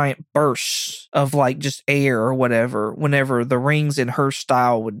these giant bursts of like just air or whatever whenever the rings in her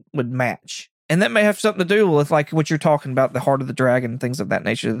style would match. And that may have something to do with like what you're talking about, the heart of the dragon and things of that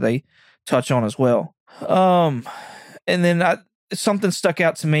nature that they touch on as well. And then something stuck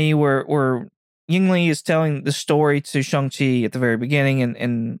out to me where Ying Li is telling the story to Shang-Chi at the very beginning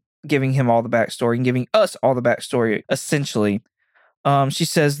and giving him all the backstory and giving us all the backstory, essentially. She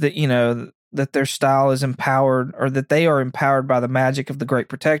says that, that their style is empowered, or that they are empowered by the magic of the Great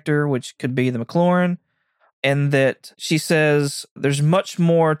Protector, which could be the McLaurin. And that she says there's much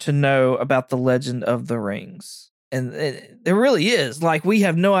more to know about the legend of the rings. And there really is. Like, we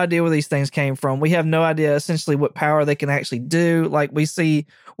have no idea where these things came from. We have no idea essentially what power they can actually do. Like, we see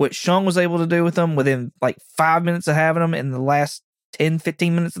what Shang was able to do with them within like 5 minutes of having them in the last 10,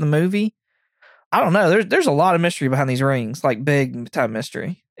 15 minutes of the movie. I don't know. There's a lot of mystery behind these rings, like big time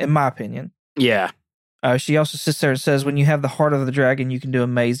mystery, in my opinion. Yeah. She also sits there and says, when you have the heart of the dragon, you can do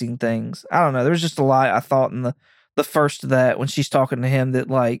amazing things. I don't know. There's just a lot, I thought, in the first of that, when she's talking to him, that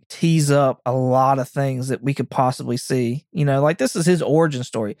like tease up a lot of things that we could possibly see. Like, this is his origin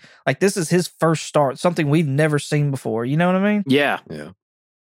story. Like, this is his first start, something we've never seen before. You know what I mean? Yeah.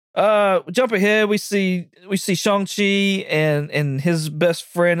 Yeah. Jump ahead. We see Shang-Chi and his best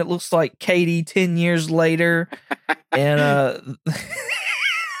friend. It looks like Katie 10 years later. And,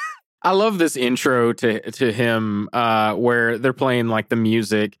 I love this intro to him where they're playing like the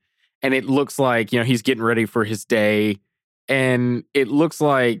music, and it looks like, he's getting ready for his day. And it looks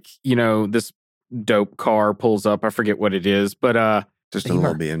like, this dope car pulls up. I forget what it is, but just a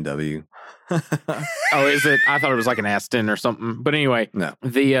little BMW. Oh, is it? I thought it was like an Aston or something. But anyway, No.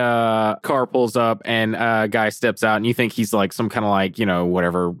 The car pulls up and a guy steps out, and you think he's like some kind of like,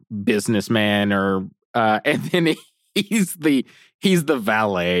 whatever businessman or and then he's the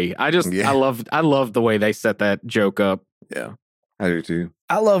valet. I love the way they set that joke up. Yeah, I do too.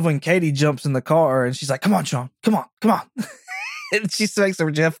 I love when Katie jumps in the car and she's like, "Come on, Sean, come on." And she makes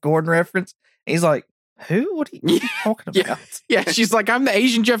a Jeff Gordon reference. He's like, "Who? What are you talking about?" Yeah, she's like, "I'm the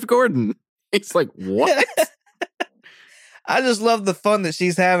Asian Jeff Gordon." It's like, what? I just love the fun that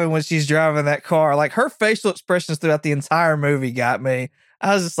she's having when she's driving that car. Like, her facial expressions throughout the entire movie got me.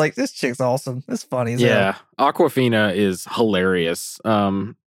 I was just like, this chick's awesome. It's funny as hell. Awkwafina is hilarious. I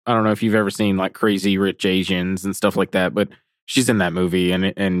don't know if you've ever seen like Crazy Rich Asians and stuff like that, but she's in that movie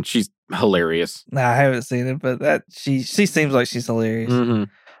and she's hilarious. Nah, I haven't seen it, but that she seems like she's hilarious. Mm-hmm.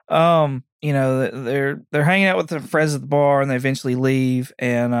 They're hanging out with their friends at the bar, and they eventually leave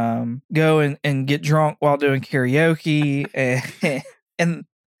and go and get drunk while doing karaoke. And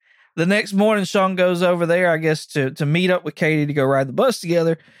the next morning, Sean goes over there, I guess, to meet up with Katie to go ride the bus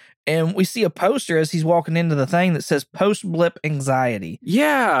together. And we see a poster as he's walking into the thing that says post-blip anxiety.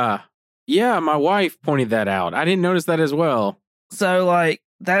 Yeah, my wife pointed that out. I didn't notice that as well. So, like,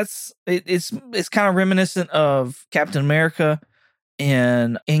 it's kind of reminiscent of Captain America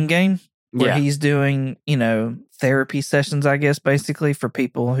in Endgame, where he's doing, therapy sessions, I guess, basically for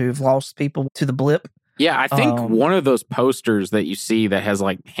people who've lost people to the blip. Yeah, I think one of those posters that you see that has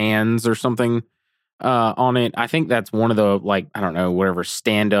like hands or something on it, I think that's one of the, like, I don't know, whatever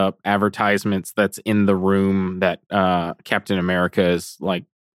stand-up advertisements that's in the room that Captain America is like,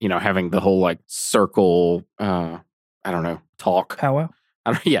 having the whole like circle, I don't know, talk. Powwow?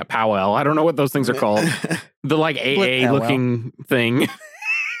 Powwow. I don't know what those things are called. The like AA looking thing.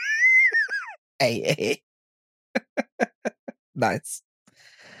 AA. Nice.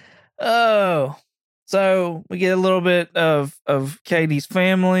 Oh, so we get a little bit of Katie's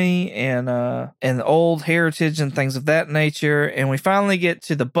family and the old heritage and things of that nature, and we finally get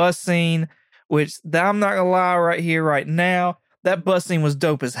to the bus scene, which I'm not gonna lie right here, right now, that bus scene was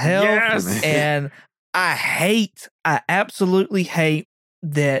dope as hell. Yes. And I absolutely hate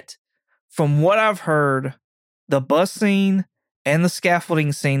that. From what I've heard, the bus scene and the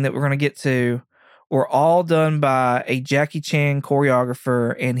scaffolding scene that we're going to get to were all done by a Jackie Chan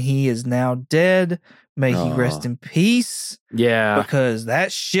choreographer, and he is now dead. May he rest in peace. Yeah. Because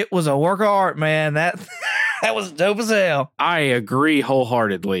that shit was a work of art, man. That was dope as hell. I agree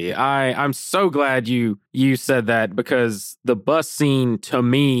wholeheartedly. I'm so glad you said that, because the bus scene to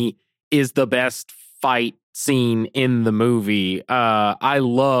me is the best fight scene in the movie. I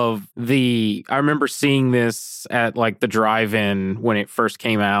remember seeing this at like the drive-in when it first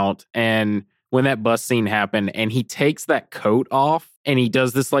came out, and when that bus scene happened and he takes that coat off and he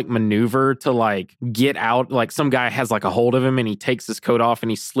does this like maneuver to like get out, like some guy has like a hold of him and he takes his coat off and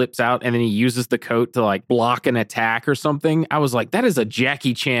he slips out and then he uses the coat to like block an attack or something. I was like, that is a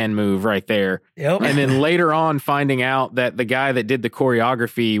Jackie Chan move right there. Yep. And then later on finding out that the guy that did the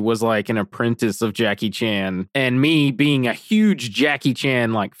choreography was like an apprentice of Jackie Chan, and me being a huge Jackie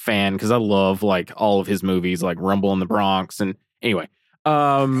Chan like fan, because I love like all of his movies like Rumble in the Bronx. And anyway,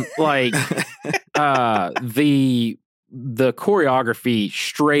 the choreography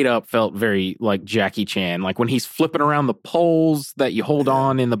straight up felt very like Jackie Chan. Like when he's flipping around the poles that you hold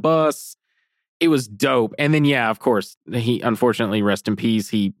on in the bus, it was dope. And then, yeah, of course, he unfortunately, rest in peace,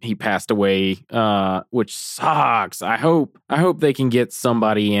 he passed away, which sucks. I hope they can get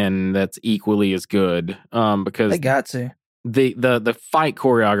somebody in that's equally as good, because they got to. The fight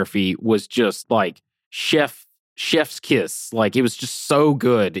choreography was just like chef's kiss. Like it was just so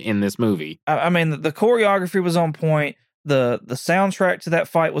good in this movie. I mean, the choreography was on point. The soundtrack to that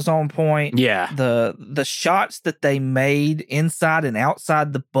fight was on point. Yeah. The shots that they made inside and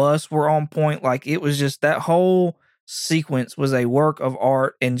outside the bus were on point. Like it was just, that whole sequence was a work of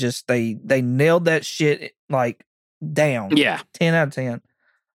art, and just they nailed that shit like down. Yeah. 10 out of 10.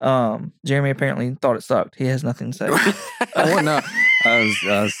 Jeremy apparently thought it sucked. He has nothing to say. No, I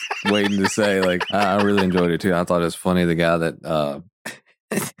was waiting to say, like, I really enjoyed it too. I thought it was funny, the guy that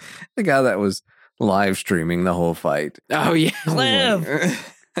was live streaming the whole fight. Oh yeah,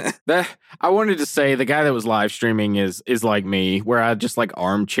 Cliff. I wanted to say the guy that was live streaming is like me, where I just like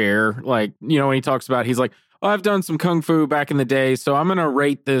armchair, like, when he talks about, he's like, oh, I've done some kung fu back in the day, so I'm gonna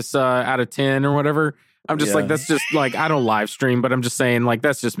rate this out of 10 or whatever. I'm just like, that's just like, I don't live stream, but I'm just saying, like,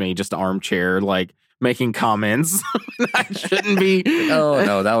 that's just me, just armchair, like making comments. I shouldn't be. Oh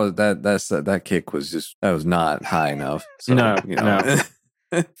no, that kick was not high enough. So, No.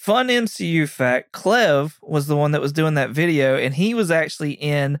 Fun MCU fact, Clev was the one that was doing that video, and he was actually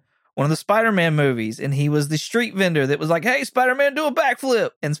in one of the Spider-Man movies, and he was the street vendor that was like, hey, Spider-Man, do a backflip.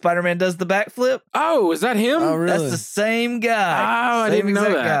 And Spider-Man does the backflip. Oh, is that him? Oh, really? That's the same guy. Oh, I Same didn't know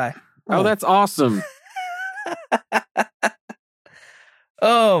exact that. guy. Oh, that's awesome.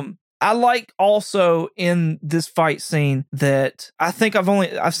 I like also in this fight scene that I think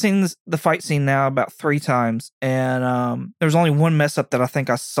I've seen the fight scene now about 3 times, and there's only one mess up that I think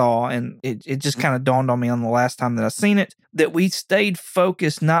I saw, and it just kind of dawned on me on the last time that I seen it, that we stayed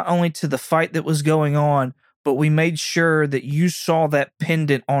focused not only to the fight that was going on, but we made sure that you saw that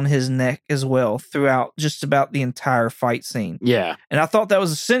pendant on his neck as well throughout just about the entire fight scene. Yeah. And I thought that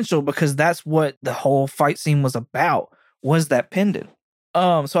was essential because that's what the whole fight scene was about, was that pendant.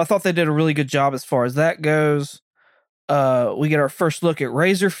 So I thought they did a really good job as far as that goes. We get our first look at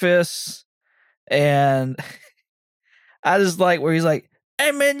Razor Fists, and I just like where he's like,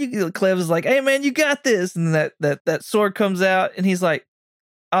 hey man, Clem is like, hey man, you got this. And that sword comes out, and he's like,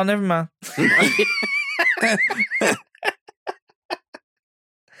 oh, never mind.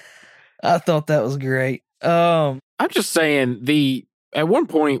 I thought that was great. I'm just saying at one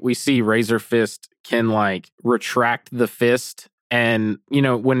point we see Razor Fist can like retract the fist, and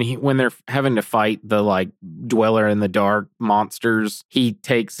when they're having to fight the like Dweller in the Dark monsters, he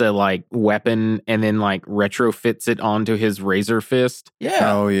takes a like weapon and then like retrofits it onto his Razor Fist.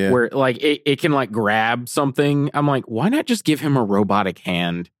 Yeah. Oh yeah. Where like it can like grab something. I'm like, why not just give him a robotic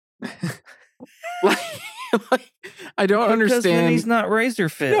hand? like I don't understand. Because then he's not Razor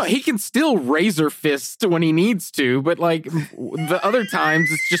Fist. No, he can still Razor Fist when he needs to, but like the other times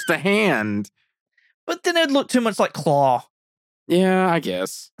it's just a hand. But then it'd look too much like Claw. Yeah, I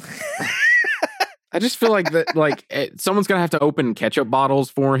guess. I just feel like that. Like someone's gonna have to open ketchup bottles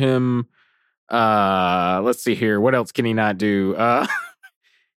for him. Let's see here. What else can he not do?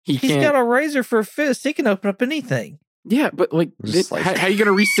 He's got a razor for a fist. He can open up anything. Yeah, but like, how are you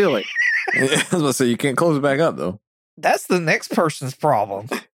gonna reseal it? I was about to say you can't close it back up though. That's the next person's problem.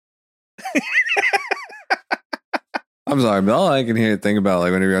 I'm sorry, but all I can think about,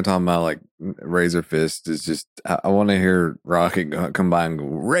 like, whenever you're talking about like Razor Fist, is just I want to hear Rocket combine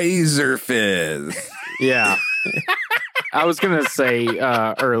Razor Fist. Yeah, I was gonna say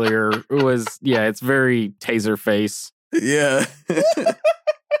earlier it's very Taser Face. Yeah.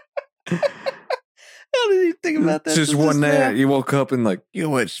 How did you think about that? Just one night you woke up and like, you know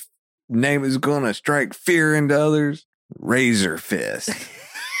which name is gonna strike fear into others? Razor Fist.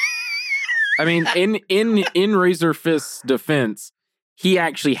 I mean, in Razor Fist's defense, he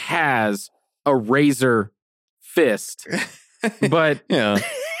actually has a razor fist. But yeah,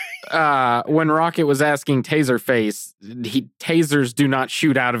 when Rocket was asking Taserface, tasers do not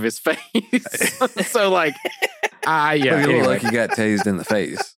shoot out of his face. So like, yeah, you anyway. look like you got tased in the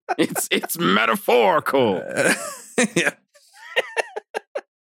face. It's metaphorical. Yeah.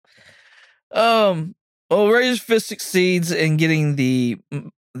 Well, Razor Fist succeeds in getting the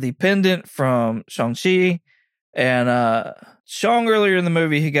pendant from Shang-Chi, and Shang earlier in the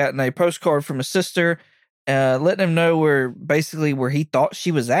movie, he got a postcard from his sister, letting him know where he thought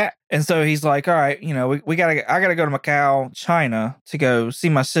she was at. And so he's like, all right, I gotta go to Macau, China, to go see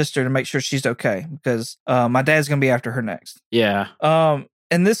my sister to make sure she's okay, because my dad's gonna be after her next. Yeah.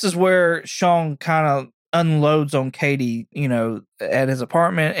 And this is where Shang kind of unloads on Katie, at his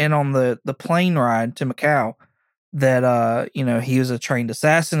apartment and on the plane ride to Macau, that, he was a trained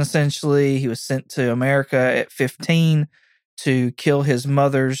assassin, essentially. He was sent to America at 15 to kill his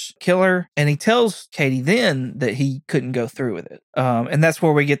mother's killer. And he tells Katie then that he couldn't go through with it. And that's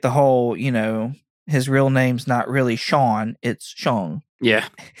where we get the whole, his real name's not really Sean, it's Shang. Yeah.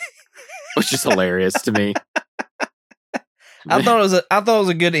 Which is hilarious to me. I thought it was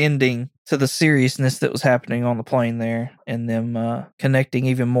a good ending to the seriousness that was happening on the plane there, and them connecting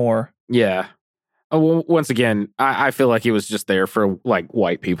even more. Yeah. Well, once again, I feel like he was just there for like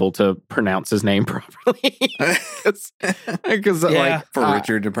white people to pronounce his name properly. Because like for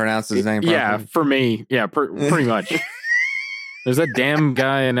Richard to pronounce his name properly. Yeah, for me, yeah, pretty much. There's that damn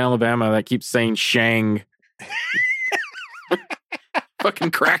guy in Alabama that keeps saying Shang.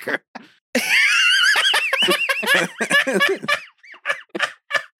 Fucking cracker.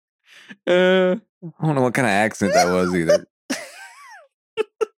 I don't know what kind of accent that was either.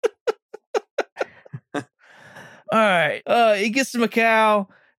 All right. He gets to Macau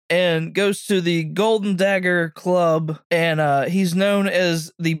and goes to the Golden Dagger Club, and he's known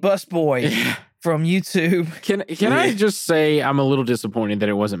as the busboy from YouTube. Can I just say I'm a little disappointed that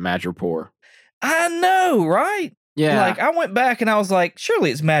it wasn't Madripoor? I know, right? Yeah. Like, I went back and I was like,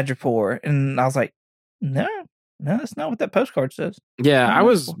 surely it's Madripoor. And I was like, no, that's not what that postcard says. Yeah, Not I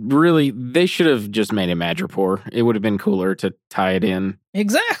was Madripoor. really, they should have just made it Madripoor. It would have been cooler to tie it in.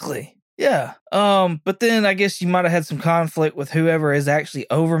 Exactly. Yeah. But then I guess you might have had some conflict with whoever is actually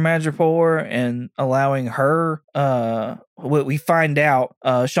over Madripoor and allowing her, what we find out,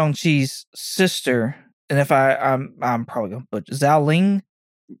 Shang-Chi's sister, and if I'm probably gonna butcher Zhao Ling.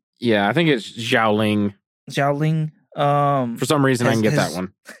 Yeah, I think it's Xiaoling. For some reason, I can get that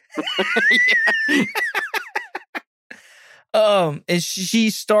one. And she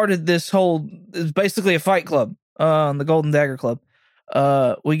started this whole, it's basically a fight club, the Golden Dagger Club.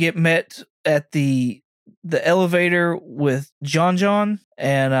 We get met at the elevator with John,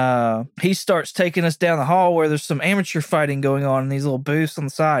 and he starts taking us down the hall where there's some amateur fighting going on in these little booths on the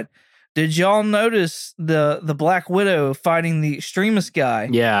side. Did y'all notice the Black Widow fighting the extremist guy?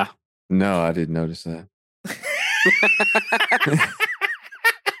 Yeah. No, I didn't notice that. I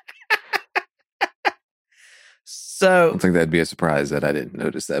So don't think that'd be a surprise that I didn't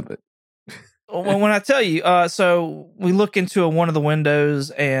notice that, but when I tell you, so we look into one of the windows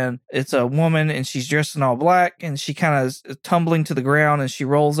and it's a woman and she's dressed in all black and she kind of is tumbling to the ground and she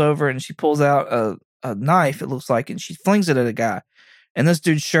rolls over and she pulls out a knife, it looks like, and she flings it at a guy. And this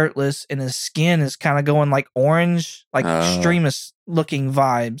dude's shirtless and his skin is kind of going like orange, like extremist looking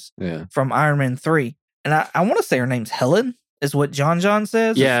vibes from Iron Man 3. And I want to say her name's Helen, is what John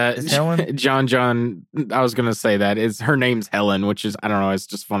says. Yeah, It's Helen. John, I was going to say that. Her name's Helen, which is, I don't know, it's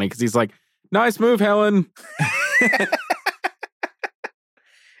just funny because he's like, nice move, Helen.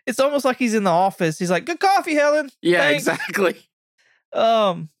 It's almost like he's in the office. He's like, good coffee, Helen. Yeah, Thanks. exactly.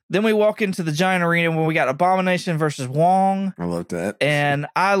 Then we walk into the giant arena where we got Abomination versus Wong. I love that. And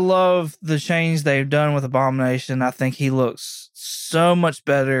I love the change they've done with Abomination. I think he looks so much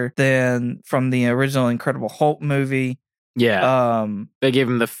better than from the original Incredible Hulk movie. Yeah. They gave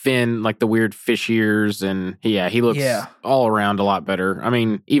him the fin, like the weird fish ears, and he looks all around a lot better. I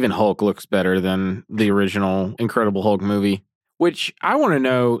mean, even Hulk looks better than the original Incredible Hulk movie, which I want to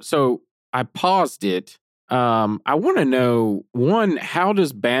know. So I paused it. I want to know, one, how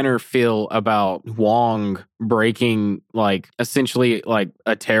does Banner feel about Wong breaking, like, essentially, like,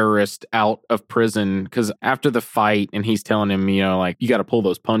 a terrorist out of prison? Because after the fight, and he's telling him, you know, like, you got to pull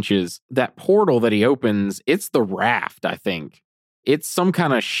those punches, that portal that he opens, it's the raft, I think. It's some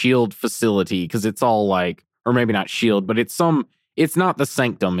kind of shield facility, because it's all, like, or maybe not shield, but it's not the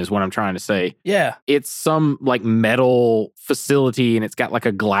sanctum is what I'm trying to say. Yeah. It's some like metal facility and it's got like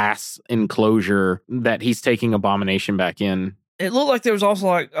a glass enclosure that he's taking Abomination back in. It looked like there was also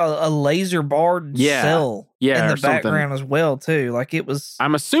like a laser barred cell in the background as well, too. Like it was.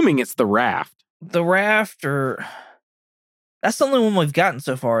 I'm assuming it's the raft. The raft, or that's the only one we've gotten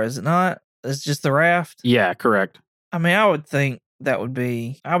so far, is it not? It's just the raft? Yeah, correct. I mean, I would think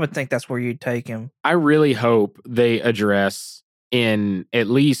that's where you'd take him. I really hope they address in at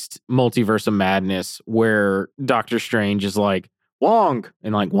least Multiverse of Madness where Doctor Strange is like, Wong,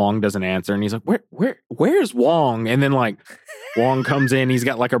 and like Wong doesn't answer, and he's like, where's Wong? And then like Wong comes in, he's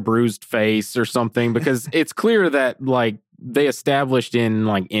got like a bruised face or something, because it's clear that like they established in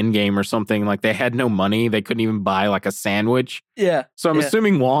like Endgame or something, like they had no money, they couldn't even buy like a sandwich. Yeah. So I'm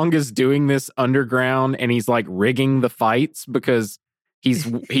assuming Wong is doing this underground and he's like rigging the fights because he's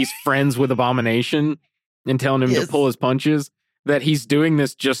friends with Abomination and telling him to pull his punches. That he's doing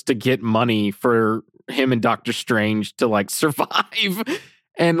this just to get money for him and Doctor Strange to like survive.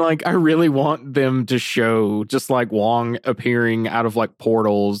 And like, I really want them to show just like Wong appearing out of like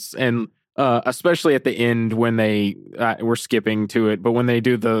portals, and especially at the end when they we're skipping to it, but when they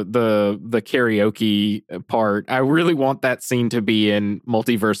do the karaoke part, I really want that scene to be in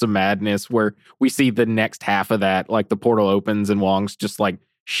Multiverse of Madness where we see the next half of that, like the portal opens and Wong's just like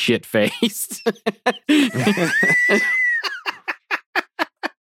shit faced.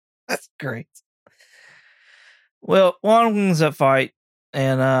 That's great. Well, Wong wins that fight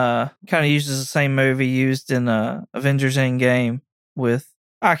and kind of uses the same movie used in Avengers Endgame with,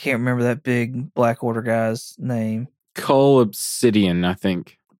 I can't remember that big Black Order guy's name. Cull Obsidian, I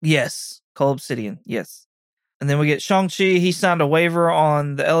think. Yes, Cull Obsidian, yes. And then we get Shang-Chi. He signed a waiver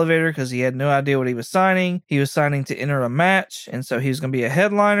on the elevator because he had no idea what he was signing. He was signing to enter a match, and so he was going to be a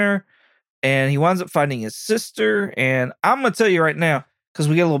headliner. And he winds up fighting his sister. And I'm going to tell you right now, because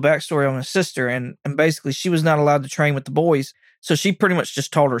we get a little backstory on his sister, and basically she was not allowed to train with the boys, so she pretty much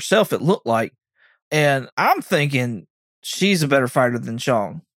just taught herself, it looked like. And I'm thinking she's a better fighter than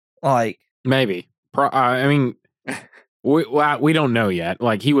Shang. Like, maybe. I mean, we don't know yet.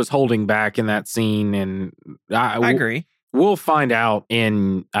 Like, he was holding back in that scene, and I agree. We'll find out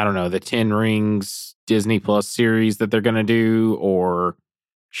in, I don't know, the 10 Rings Disney Plus series that they're going to do, or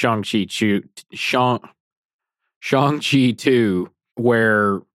Shang-Chi 2,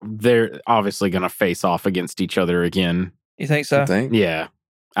 where they're obviously going to face off against each other again. You think so? You think? Yeah,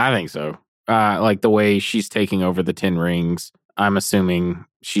 I think so. Like the way she's taking over the 10 Rings, I'm assuming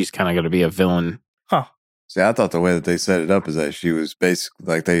she's kind of going to be a villain. See, I thought the way that they set it up is that she was basically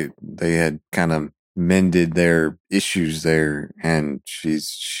like they had kind of mended their issues there, and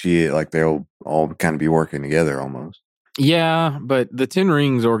she like they'll all kind of be working together almost. Yeah, but the 10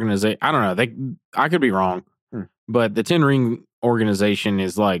 Rings organization, I don't know. I could be wrong, but the 10 Ring organization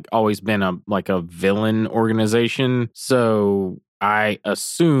is like always been a villain organization. So I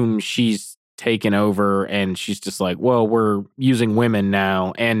assume she's taken over and she's just like, well, we're using women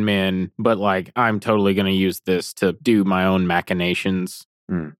now and men, but like I'm totally going to use this to do my own machinations.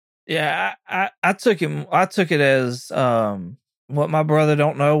 Yeah, I took it as what my brother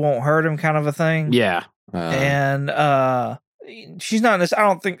don't know won't hurt him kind of a thing. Yeah. And she's not this. I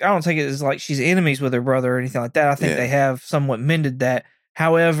don't take it as like she's enemies with her brother or anything like that. I think they have somewhat mended that.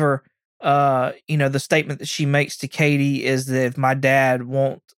 However, the statement that she makes to Katie is that if my dad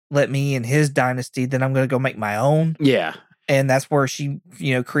won't let me in his dynasty, then I'm going to go make my own. Yeah. And that's where she,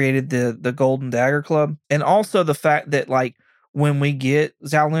 created the Golden Dagger Club. And also the fact that like when we get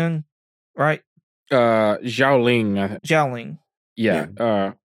Xiaolin, right? Xiaoling. Xiaoling.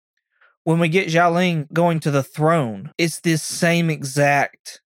 Yeah. When we get Xiaoling going to the throne, it's this same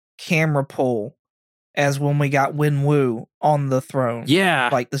exact camera pull as when we got Wenwu on the throne. Yeah.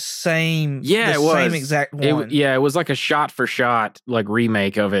 Like the same, it was. same exact one. It was like a shot for shot, like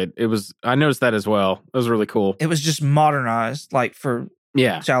remake of it. I noticed that as well. It was really cool. It was just modernized, like for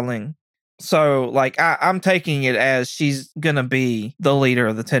Xiaoling. So, like, I'm taking it as she's gonna be the leader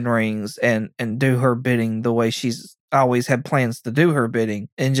of the 10 Rings and do her bidding the way she's always had plans to do her bidding,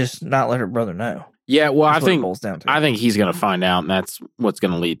 and just not let her brother know. Yeah, well, That's what it boils down to. I think he's gonna find out, and that's what's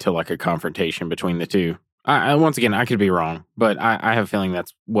gonna lead to like a confrontation between the two. Once again, I could be wrong, but I have a feeling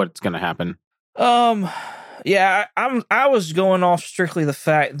that's what's gonna happen. Yeah, I was going off strictly the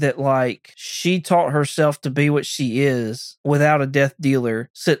fact that like she taught herself to be what she is without a death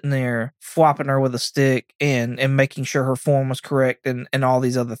dealer sitting there flopping her with a stick and making sure her form was correct and all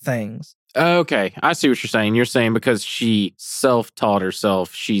these other things. Okay, I see what you're saying. You're saying because she self-taught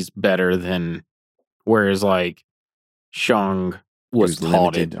herself, she's better than, whereas like Shang was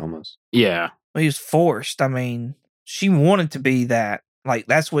taught it almost. Yeah, he was forced. I mean, she wanted to be that. Like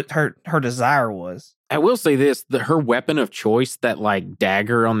that's what her desire was. I will say this, her weapon of choice, that like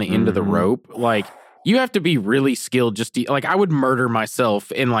dagger on the end of the rope, like you have to be really skilled just to, like I would murder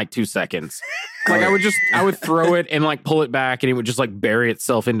myself in like 2 seconds. Like I would throw it and like pull it back and it would just like bury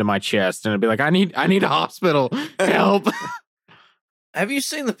itself into my chest and I'd be like, I need a hospital, help. Have you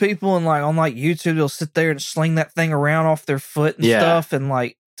seen the people on YouTube, they'll sit there and sling that thing around off their foot and stuff and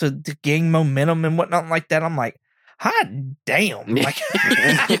like to gain momentum and whatnot like that? I'm like, hot damn. Like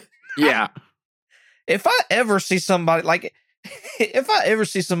yeah. If I ever see somebody like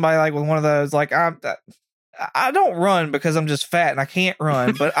with one of those, like I don't run because I'm just fat and I can't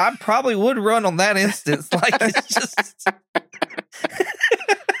run, but I probably would run on that instance. Like it's just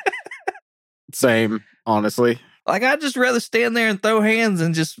same, honestly. Like I'd just rather stand there and throw hands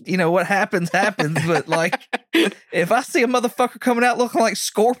and just, what happens. But like if I see a motherfucker coming out looking like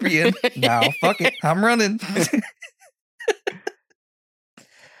Scorpion, no, fuck it, I'm running.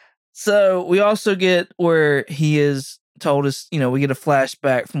 So we also get where he is told us, we get a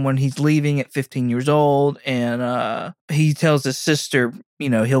flashback from when he's leaving at 15 years old. And he tells his sister,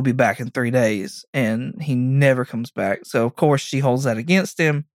 he'll be back in 3 days. And he never comes back. So, of course, she holds that against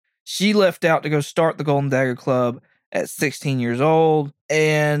him. She left out to go start the Golden Dagger Club at 16 years old.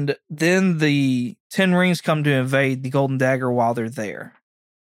 And then the 10 Rings come to invade the Golden Dagger while they're there.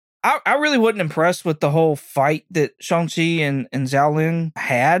 I really wasn't impressed with the whole fight that Shang-Chi and Xiaolin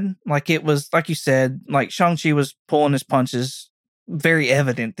had. Like, it was, like you said, like Shang-Chi was pulling his punches. Very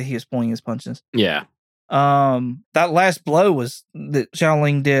evident that he was pulling his punches. Yeah. That last blow that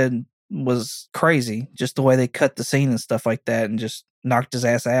Xiaolin did was crazy. Just the way they cut the scene and stuff like that and just knocked his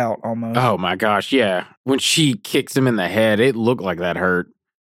ass out almost. Oh my gosh, yeah. When she kicks him in the head, it looked like that hurt.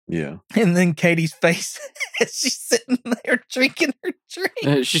 Yeah. And then Katie's face as she's sitting there drinking her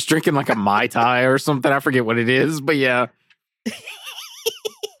drink. She's drinking like a Mai Tai or something. I forget what it is, but yeah.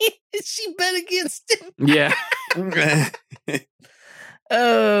 She bet against him. Yeah.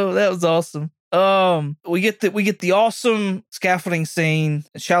 Oh, that was awesome. We get the awesome scaffolding scene.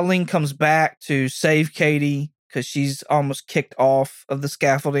 Xiaolin comes back to save Katie because she's almost kicked off of the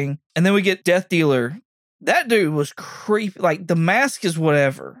scaffolding. And then we get Death Dealer That dude was creepy. Like, the mask is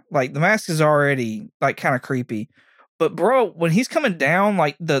whatever. Like, the mask is already, like, kind of creepy. But, bro, when he's coming down,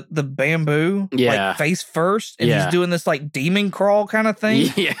 like, the bamboo, like, face first, and he's doing this, like, demon crawl kind of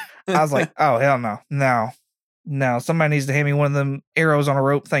thing, I was like, oh, hell no. No, somebody needs to hand me one of them arrows on a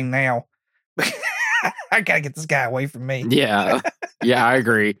rope thing now. I gotta get this guy away from me. Yeah, I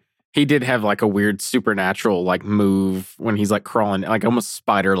agree. He did have, like, a weird supernatural, like, move when he's, like, crawling, like, almost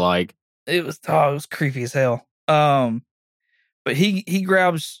spider-like. It was creepy as hell. But he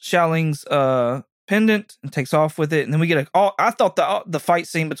grabs Xiaoling's pendant and takes off with it, and then we get I thought the fight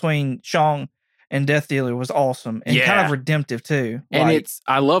scene between Shang and Death Dealer was awesome and kind of redemptive too. And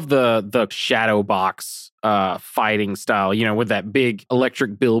I love the shadow box fighting style, you know, with that big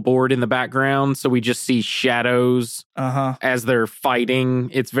electric billboard in the background, so we just see shadows as they're fighting.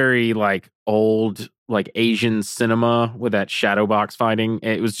 It's very like old, like Asian cinema with that shadow box fighting.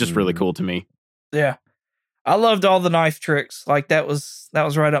 It was just really cool to me. Yeah. I loved all the knife tricks. Like that was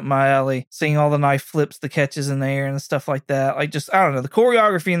right up my alley. Seeing all the knife flips, the catches in the air and stuff like that. Like just, I don't know, the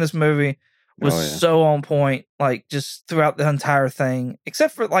choreography in this movie was so on point, like just throughout the entire thing,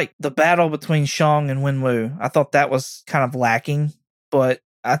 except for like the battle between Shang and Wenwu. I thought that was kind of lacking, but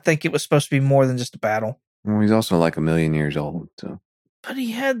I think it was supposed to be more than just a battle. Well, he's also like 1,000,000 years old, so. But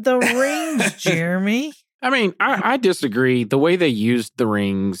he had the rings, Jeremy. I mean, I disagree. The way they used the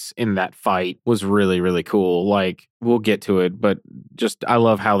rings in that fight was really, really cool. Like, we'll get to it, but just I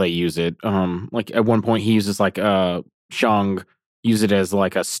love how they use it. Like at one point he uses like Shang use it as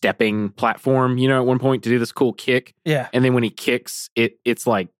like a stepping platform, you know, at one point to do this cool kick. Yeah. And then when he kicks, it's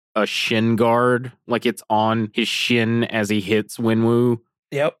like a shin guard, like it's on his shin as he hits Wenwu.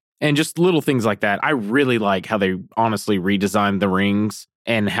 Yep. And just little things like that. I really like how they honestly redesigned the rings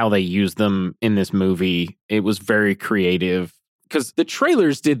and how they used them in this movie. It was very creative because the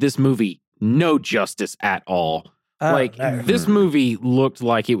trailers did this movie no justice at all. This movie looked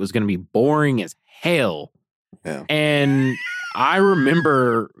like it was going to be boring as hell. Yeah. And I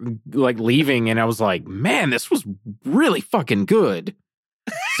remember like leaving and I was like, man, this was really fucking good.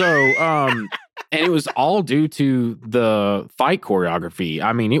 So, and it was all due to the fight choreography.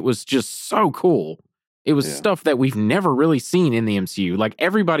 I mean, it was just so cool. It was stuff that we've never really seen in the MCU. Like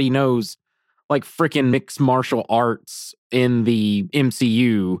everybody knows like freaking mixed martial arts in the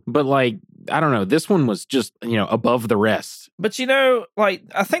MCU, but like, I don't know, this one was just, you know, above the rest. But you know, like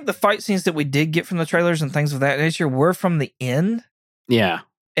I think the fight scenes that we did get from the trailers and things of that nature were from the end. Yeah.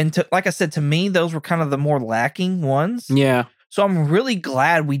 And like I said, to me, those were kind of the more lacking ones. Yeah. So I'm really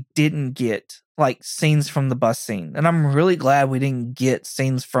glad we didn't get like scenes from the bus scene. And I'm really glad we didn't get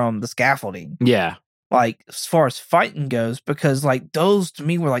scenes from the scaffolding. Yeah. Like as far as fighting goes, because like those to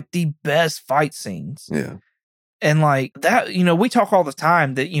me were like the best fight scenes. Yeah. And like that, you know, we talk all the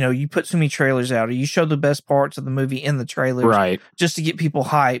time that, you know, you put so many trailers out or you show the best parts of the movie in the trailers. Right. Just to get people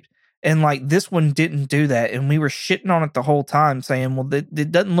hyped. And like this one didn't do that. And we were shitting on it the whole time saying, well,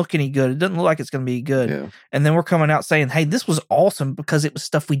 it doesn't look any good. It doesn't look like it's going to be good. Yeah. And then we're coming out saying, hey, this was awesome because it was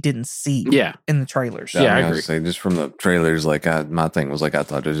stuff we didn't see in the trailers. Yeah, I mean, agree. Say, just from the trailers, like my thing was like, I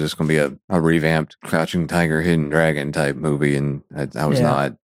thought it was just going to be a revamped Crouching Tiger, Hidden Dragon type movie. And I was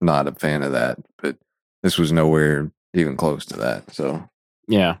not a fan of that. But this was nowhere even close to that. So,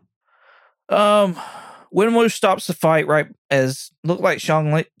 yeah. Wenwu stops the fight right as looked like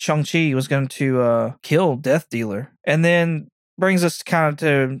Shang-Chi was going to kill Death Dealer. And then brings us kind of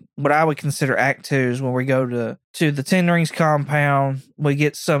to what I would consider Act 2 is when we go to the Ten Rings compound. We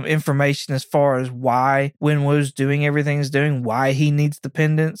get some information as far as why Wenwu's doing everything he's doing, why he needs the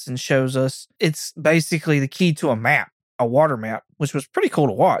pendants, and shows us it's basically the key to a map, a water map, which was pretty cool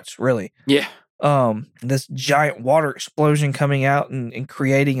to watch, really. Yeah. This giant water explosion coming out and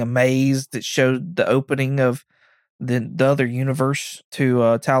creating a maze that showed the opening of the other universe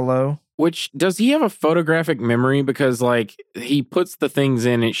to Ta Lo. Which, does he have a photographic memory? Because like he puts the things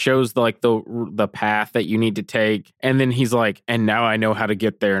in, it shows the path that you need to take, and then he's like, and now I know how to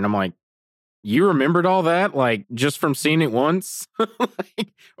get there. And I'm like, you remembered all that, like just from seeing it once?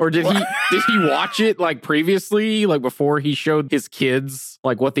 Or did he watch it like previously, like before he showed his kids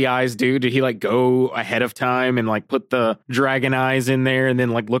like what the eyes do? Did he like go ahead of time and like put the dragon eyes in there and then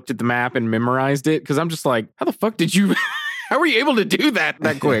like looked at the map and memorized it? Because I'm just like, how the fuck did you how were you able to do that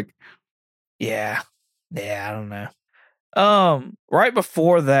quick? Yeah, I don't know. Right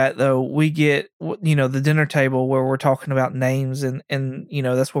before that though, we get, you know, the dinner table where we're talking about names and you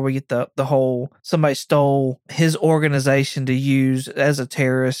know, that's where we get the whole somebody stole his organization to use as a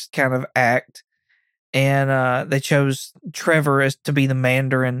terrorist kind of act, and they chose Trevor as to be the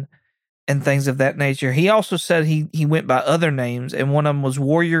Mandarin and things of that nature. He also said he went by other names, and one of them was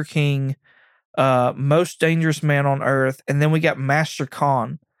Warrior King, Most Dangerous Man on Earth, and then we got Master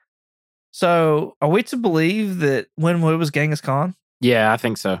Khan. So, are we to believe that Wenwu was Genghis Khan? Yeah, I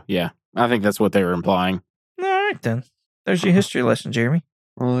think so. Yeah, I think that's what they were implying. All right, then. There's your history lesson, Jeremy.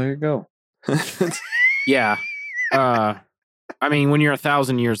 Well, there you go. Yeah. I mean, when you're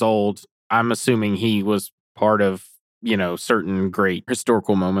 1,000 years old, I'm assuming he was part of, certain great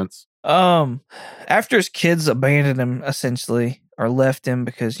historical moments. After his kids abandoned him, essentially, or left him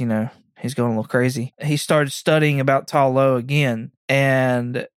because, he's going a little crazy, he started studying about Ta Lo again.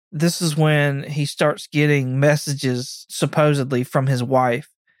 And this is when he starts getting messages, supposedly, from his wife,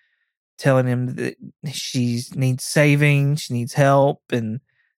 telling him that she needs saving, she needs help, and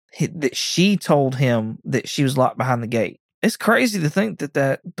that she told him that she was locked behind the gate. It's crazy to think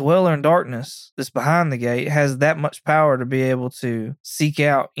that dweller in darkness that's behind the gate has that much power to be able to seek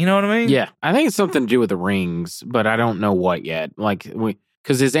out. You know what I mean? Yeah, I think it's something to do with the rings, but I don't know what yet.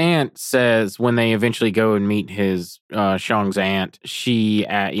 Because his aunt says when they eventually go and meet his Shang's aunt, he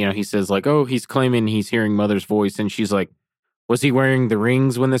says like, oh, he's claiming he's hearing Mother's voice, and she's like, was he wearing the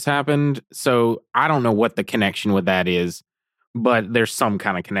rings when this happened? So I don't know what the connection with that is, but there's some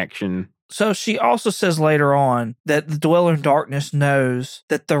kind of connection. So she also says later on that the dweller in darkness knows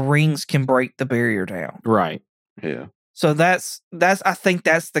that the rings can break the barrier down. Right. Yeah. So that's I think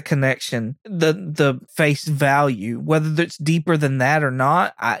that's the connection, the face value. Whether it's deeper than that or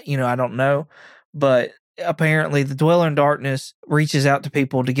not, I don't know. But apparently the dweller in darkness reaches out to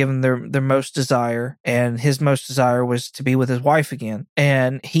people to give them their most desire, and his most desire was to be with his wife again.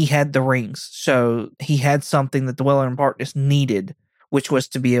 And he had the rings. So he had something that the dweller in darkness needed, which was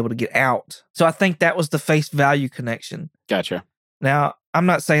to be able to get out. So I think that was the face value connection. Gotcha. Now, I'm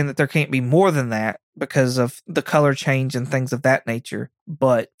not saying that there can't be more than that because of the color change and things of that nature.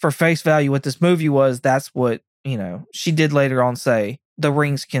 But for face value, what this movie was, that's what, she did later on say, the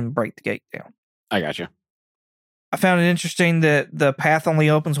rings can break the gate down. I gotcha. I found it interesting that the path only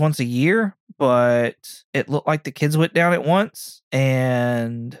opens once a year, but it looked like the kids went down at once.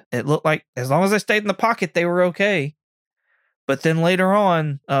 And it looked like as long as they stayed in the pocket, they were okay. But then later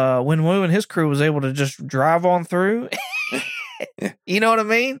on, Wenwu and his crew was able to just drive on through. You know what I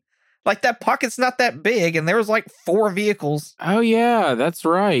mean? Like that pocket's not that big, and there was like 4 vehicles. Oh yeah, that's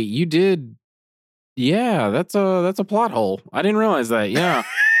right. You did. Yeah, that's a plot hole. I didn't realize that. Yeah.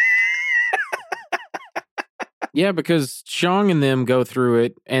 Yeah, because Shang and them go through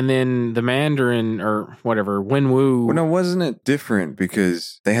it, and then the Mandarin or whatever, Wenwu. Well, no, wasn't it different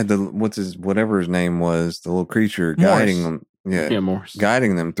because they had whatever his name was, the little creature guiding them. Yeah, Morris.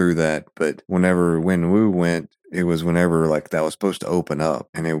 Guiding them through that. But whenever Wenwu went, it was whenever like that was supposed to open up,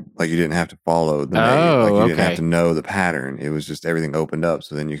 and it like you didn't have to follow the name, like you didn't have to know the pattern. It was just everything opened up,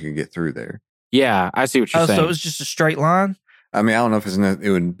 so then you could get through there. Yeah, I see what you're saying. So it was just a straight line? I mean, I don't know if it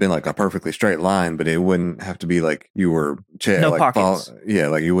would have been like a perfectly straight line, but it wouldn't have to be like you were no pockets.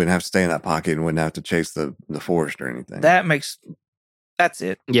 Like you wouldn't have to stay in that pocket and wouldn't have to chase the forest or anything. That's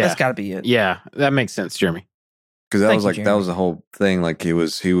it. Yeah. That's got to be it. Yeah, that makes sense, Jeremy. Because that was the whole thing. Like it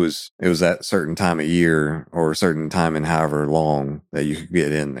was that certain time of year or a certain time in however long that you could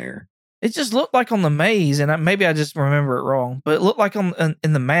get in there. It just looked like on the maze, and maybe I just remember it wrong, but it looked like in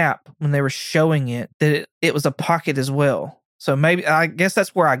the map when they were showing it that it was a pocket as well. So maybe I guess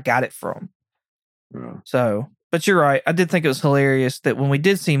that's where I got it from. Yeah. So, but you're right. I did think it was hilarious that when we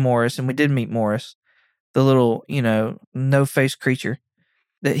did see Morris and we did meet Morris, the little no-face creature,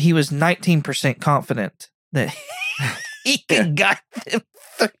 that he was 19% confident that he could guide them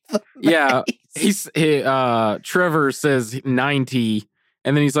through the maze. Yeah, Trevor says 90,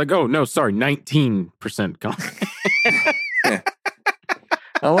 and then he's like, "Oh no, sorry, 19% confident."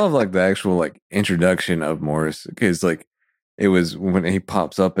 I love like the actual like introduction of Morris because like it was when he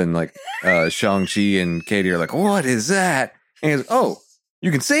pops up and like Shang-Chi and Katie are like, "What is that?" And he's, "Oh,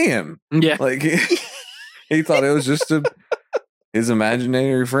 you can see him." Yeah, like he thought it was just his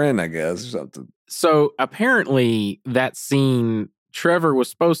imaginary friend, I guess, or something. So apparently that scene, Trevor was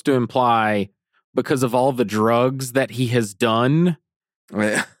supposed to imply because of all the drugs that he has done,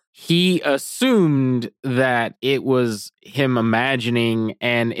 he assumed that it was him imagining,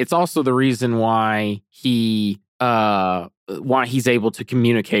 and it's also the reason why he's able to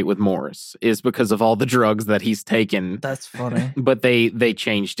communicate with Morris is because of all the drugs that he's taken. That's funny. But they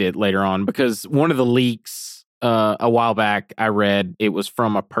changed it later on because one of the leaks a while back I read it was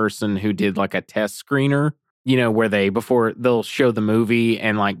from a person who did like a test screener, where they'll show the movie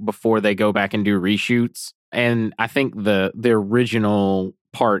and like before they go back and do reshoots. And I think the original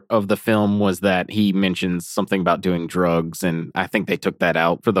part of the film was that he mentions something about doing drugs, and I think they took that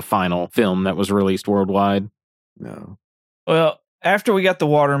out for the final film that was released worldwide. No. Well, after we got the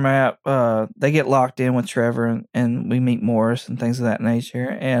water map, they get locked in with Trevor, and we meet Morris and things of that nature.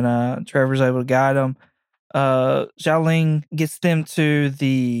 And Trevor's able to guide them. Xialing gets them to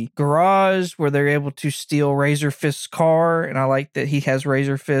the garage where they're able to steal Razor Fist's car, and I like that he has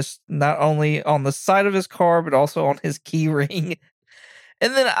Razor Fist not only on the side of his car but also on his key ring.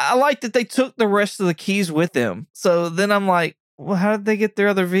 And then I like that they took the rest of the keys with them. So then I'm like, well, how did they get their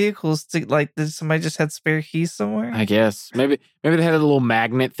other vehicles? To like, did somebody just had spare keys somewhere? I guess maybe they had a little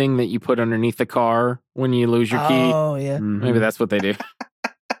magnet thing that you put underneath the car when you lose your key. Oh yeah, Maybe that's what they do.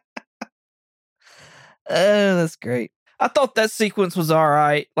 Oh, that's great. I thought that sequence was all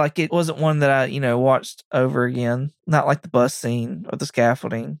right. Like, it wasn't one that I, watched over again. Not like the bus scene or the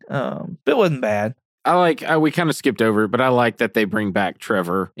scaffolding. But it wasn't bad. We kind of skipped over it, but I like that they bring back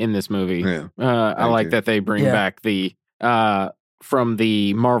Trevor in this movie. Yeah, I like that they bring back the from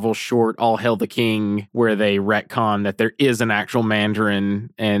the Marvel short All Hail the King, where they retcon that there is an actual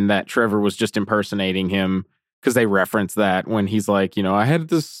Mandarin and that Trevor was just impersonating him. Because they reference that when he's like, I had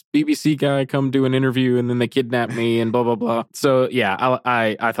this BBC guy come do an interview and then they kidnapped me and blah, blah, blah. So, yeah,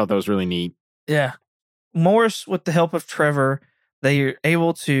 I thought that was really neat. Yeah. Morris, with the help of Trevor, they're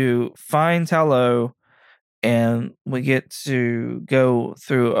able to find Ta Lo, and we get to go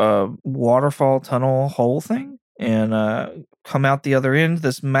through a waterfall tunnel hole thing and come out the other end,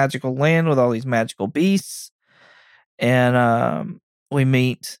 this magical land with all these magical beasts. And we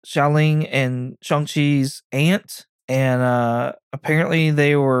meet Xialing and Shang-Chi's aunt, and apparently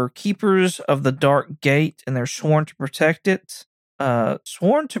they were keepers of the Dark Gate, and they're sworn to protect it.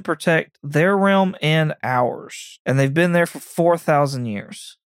 Sworn to protect their realm and ours. And they've been there for 4,000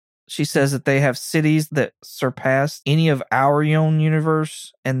 years. She says that they have cities that surpass any of our own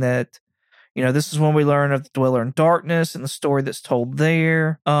universe, and that, this is when we learn of the Dweller in Darkness and the story that's told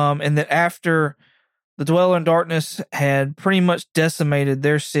there. And that after the Dweller in Darkness had pretty much decimated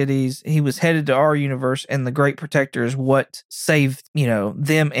their cities, he was headed to our universe, and the Great Protector is what saved,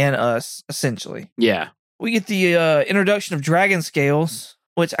 them and us, essentially. Yeah. We get the introduction of dragon scales,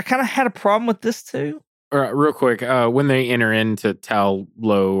 which I kind of had a problem with this too. Real quick, when they enter into Ta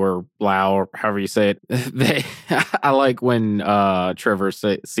Lo or Lao or however you say it, I like when Trevor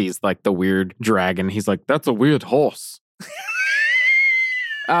sees like the weird dragon. He's like, "That's a weird horse."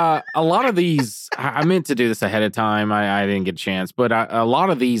 A lot of these, I meant to do this ahead of time. I didn't get a chance, but a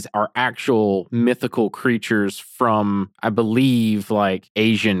lot of these are actual mythical creatures from, I believe, like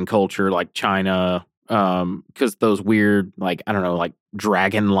Asian culture, like China. Because those weird, like, I don't know, like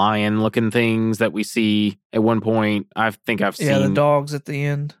dragon lion looking things that we see at one point. I think I've seen. Yeah, the dogs at the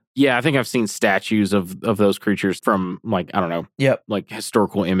end. Yeah, I think I've seen statues of those creatures from, like, I don't know. Yep. Like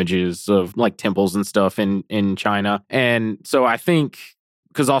historical images of like temples and stuff in China. And so I think,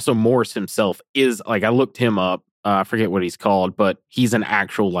 because also Morris himself is, like, I looked him up. I forget what he's called, but he's an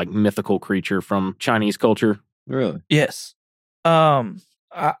actual like mythical creature from Chinese culture. Really? Yes.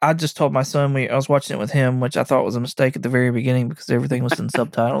 I just told my son I was watching it with him, which I thought was a mistake at the very beginning because everything was in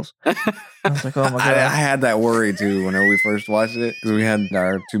subtitles. I was like, oh my God. I had that worry too whenever we first watched it, because we had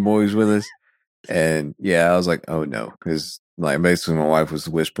our two boys with us. And yeah, I was like, oh no. Because like basically my wife was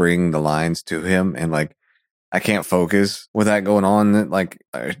whispering the lines to him, and like I can't focus with that going on. Like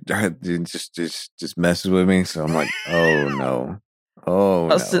it just messes with me. So I'm like, oh no. Oh,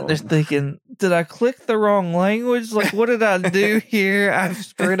 I was sitting there thinking, did I click the wrong language? Like, what did I do here? I've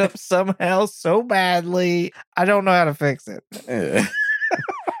screwed up somehow so badly. I don't know how to fix it.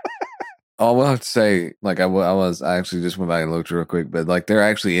 I will have to say, like, I actually just went back and looked real quick, but like there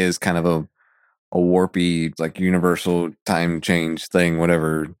actually is kind of a warpy, like universal time change thing,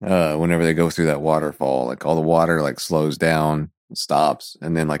 whatever, whenever they go through that waterfall, like all the water like slows down, stops,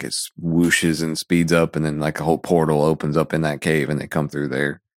 and then like it whooshes and speeds up, and then like a whole portal opens up in that cave and they come through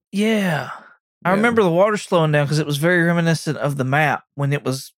there. Yeah. I remember the water slowing down because it was very reminiscent of the map when it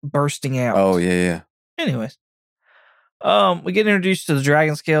was bursting out. Oh, yeah. Anyways. We get introduced to the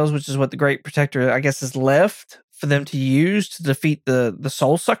dragon scales, which is what the Great Protector, I guess, is left for them to use to defeat the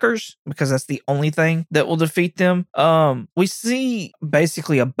soul suckers, because that's the only thing that will defeat them. We see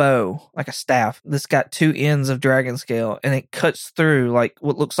basically a bow, like a staff, that's got two ends of dragon scale, and it cuts through like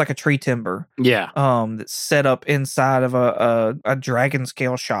what looks like a tree timber. Yeah. That's set up inside of a dragon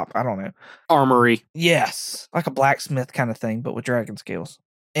scale shop. I don't know. Armory. Yes. Like a blacksmith kind of thing, but with dragon scales.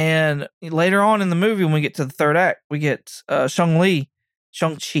 And later on in the movie, when we get to the third act, we get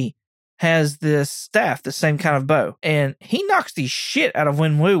Shang-Chi has this staff, the same kind of bow, and he knocks the shit out of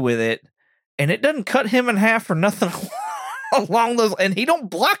Wenwu with it, and it doesn't cut him in half or nothing along those, and he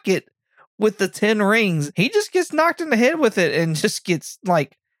don't block it with the 10 rings. He just gets knocked in the head with it and just gets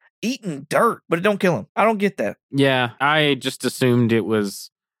like eating dirt, but it don't kill him. I don't get that. Yeah, I just assumed it was.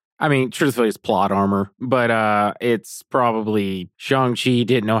 I mean, truthfully, it's plot armor, but it's probably Shang-Chi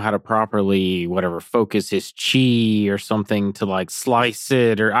didn't know how to properly, focus his chi or something to like slice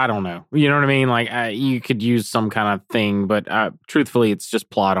it, or I don't know. You know what I mean? Like you could use some kind of thing, but truthfully, it's just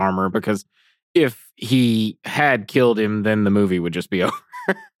plot armor because if he had killed him, then the movie would just be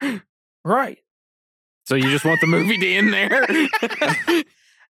over. Right. So you just want the movie to end there?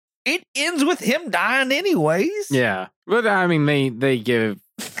 It ends with him dying anyways. Yeah, but I mean, they give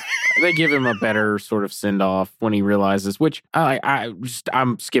him a better sort of send off when he realizes. Which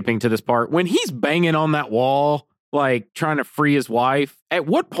I'm skipping to this part when he's banging on that wall, like trying to free his wife. At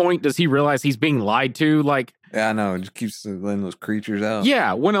what point does he realize he's being lied to? Like, yeah, I know. It just keeps letting those creatures out.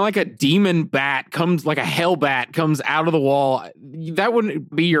 yeah, when like a demon bat comes, like a hell bat comes out of the wall, that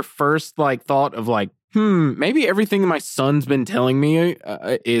wouldn't be your first like thought of like, maybe everything my son's been telling me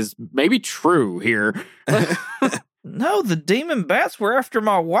is maybe true here. No, the demon bats were after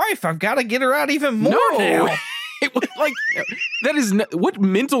my wife. I've got to get her out even more now. It was like, that is what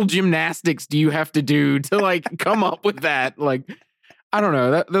mental gymnastics do you have to do to like come up with that? Like, I don't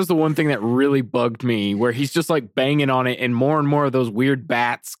know. That was the one thing that really bugged me, where he's just like banging on it and more of those weird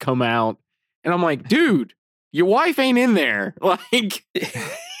bats come out. And I'm like, dude, your wife ain't in there. Like,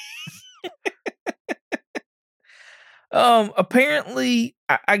 apparently,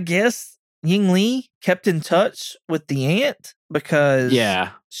 I guess Ying Li kept in touch with the aunt because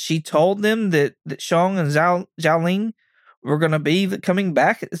she told them that Shang and Zhao Ling were going to be coming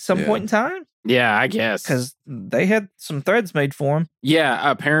back at some point in time. Yeah, I guess. Because they had some threads made for them. Yeah,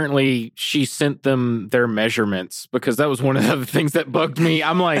 apparently she sent them their measurements, because that was one of the other things that bugged me.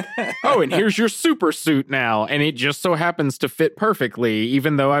 I'm like, oh, and here's your super suit now. And it just so happens to fit perfectly,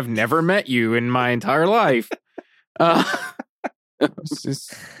 even though I've never met you in my entire life.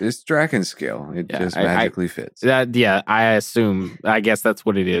 It's Draken scale. It just magically fits. I guess that's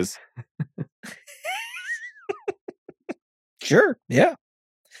what it is. Sure, yeah.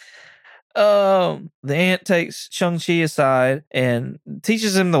 The aunt takes Shang-Chi aside and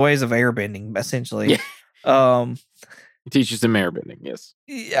teaches him the ways of airbending, essentially. Yeah. Teaches him airbending, yes.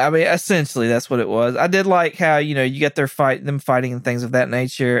 I mean, essentially, that's what it was. I did like how, you get them fighting and things of that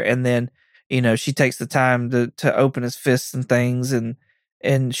nature, and then, she takes the time to open his fists and things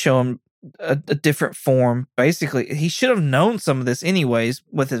and show him a different form. Basically, he should have known some of this anyways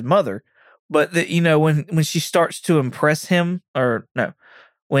with his mother, but when she starts to impress him, or no,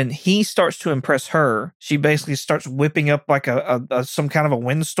 when he starts to impress her, she basically starts whipping up like a some kind of a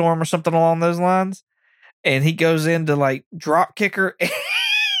windstorm or something along those lines, and he goes in to like drop kick her,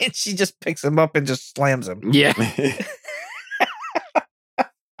 and she just picks him up and just slams him. Yeah.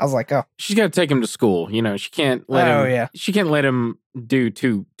 I was like, oh, she's got to take him to school. She can't let him. Yeah. She can't let him do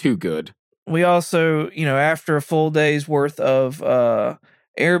too good. We also, after a full day's worth of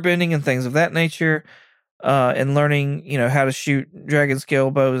airbending and things of that nature, and learning, how to shoot dragon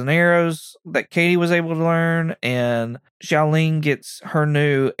scale bows and arrows that Katie was able to learn, and Xiaoling gets her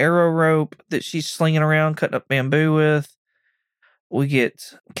new arrow rope that she's slinging around, cutting up bamboo with. We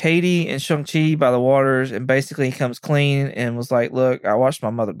get Katie and Shang-Chi by the waters, and basically he comes clean and was like, look, I watched my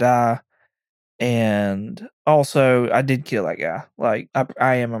mother die, and also I did kill that guy. Like,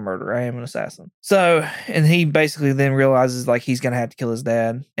 I am a murderer. I am an assassin. So, and he basically then realizes like he's going to have to kill his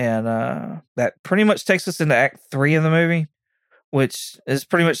dad, and that pretty much takes us into Act 3 of the movie, which is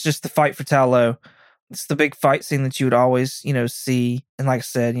pretty much just the fight for Ta Lo. It's the big fight scene that you would always, see. And like I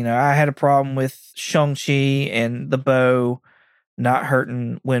said, I had a problem with Shang-Chi and the bow not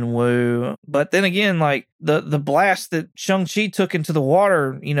hurting Wenwu. But then again, like the blast that Shang-Chi took into the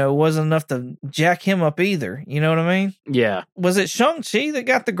water, wasn't enough to jack him up either. You know what I mean? Yeah. Was it Shang-Chi that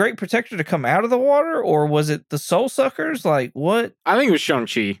got the Great Protector to come out of the water, or was it the Soul Suckers? Like, what? I think it was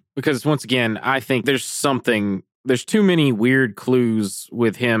Shang-Chi, because once again, I think there's too many weird clues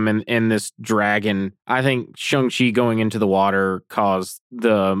with him and this dragon. I think Shang-Chi going into the water caused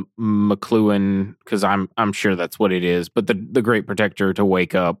the McLuhan, because I'm sure that's what it is, but the Great Protector to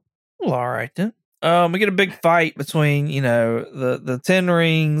wake up. Well, all right then. We get a big fight between, the Ten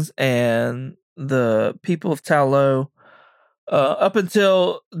Rings and the people of Ta Lo, up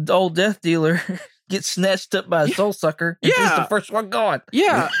until the old Death Dealer gets snatched up by a soul sucker. And he's the first one gone.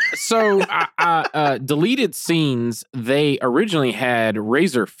 Yeah. So, deleted scenes, they originally had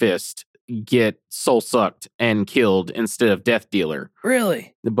Razor Fist get soul sucked and killed instead of Death Dealer.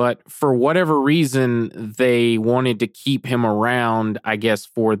 Really? But for whatever reason, they wanted to keep him around, I guess,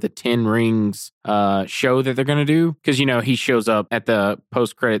 for the Ten Rings show that they're going to do. Because, he shows up at the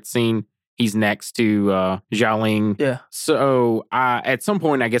post-credit scene. he's next to Xiaoling. Yeah. So at some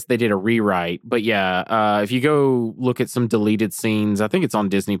point, I guess they did a rewrite. But yeah, if you go look at some deleted scenes, I think it's on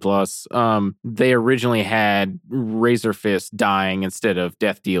Disney Plus. They originally had Razor Fist dying instead of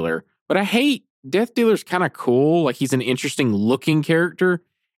Death Dealer. But I hate Death Dealer's kind of cool. Like, he's an interesting looking character,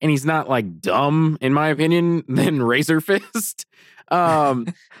 and he's not like dumb, in my opinion, than Razor Fist.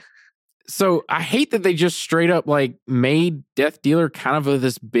 So I hate that they just straight up like made Death Dealer kind of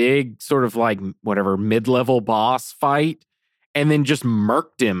this big sort of like whatever mid-level boss fight, and then just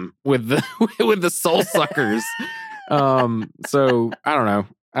murked him with the with the soul suckers. So I don't know.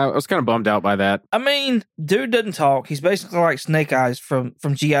 I was kind of bummed out by that. I mean, dude doesn't talk. He's basically like Snake Eyes from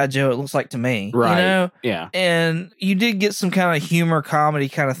G.I. Joe, it looks like to me. Right. You know? Yeah. And you did get some kind of humor comedy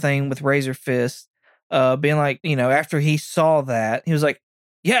kind of thing with Razor Fist, being like, you know, after he saw that, he was like,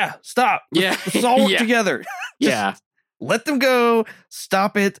 yeah, stop. Yeah. Let's all work Yeah. together. Yeah. Let them go.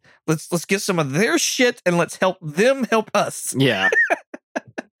 Stop it. Let's get some of their shit and let's help them help us. Yeah.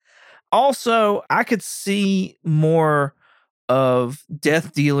 Also, I could see more of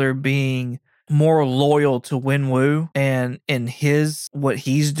Death Dealer being more loyal to Wenwu and in what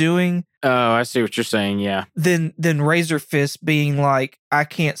he's doing Oh, I see what you're saying. Yeah. than Razor Fist being like, I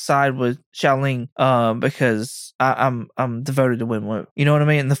can't side with Xiaoling because I'm devoted to Wenwu. You know what I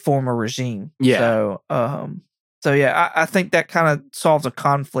mean? In the former regime. Yeah. So yeah, I think that kind of solves a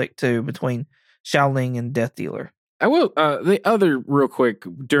conflict too between Xiaoling and Death Dealer. I will. The other real quick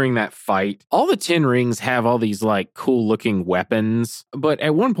during that fight, all the 10 rings have all these like cool looking weapons. But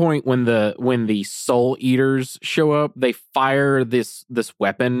at one point, when the Soul Eaters show up, they fire this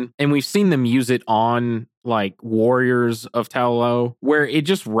weapon, and we've seen them use it on like warriors of Ta Lo, where it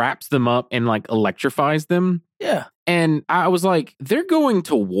just wraps them up and like electrifies them. Yeah. And I was like, they're going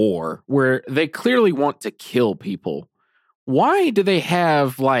to war where they clearly want to kill people. Why do they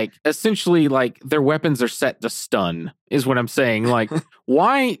have like essentially like their weapons are set to stun is what I'm saying. Like,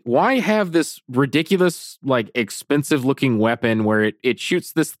 why have this ridiculous, like expensive looking weapon where it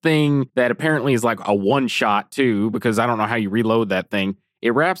shoots this thing that apparently is like a one shot too, because I don't know how you reload that thing.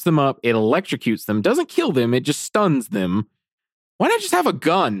 It wraps them up, it electrocutes them, doesn't kill them, it just stuns them. Why not just have a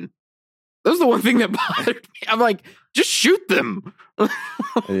gun? That was the one thing that bothered me. I'm like, just shoot them.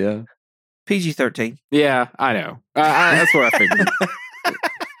 Yeah. PG-13. Yeah, I know. That's what I figured.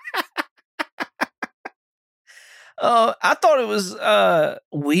 I thought it was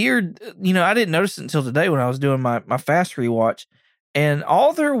weird. You know, I didn't notice it until today when I was doing my fast rewatch. And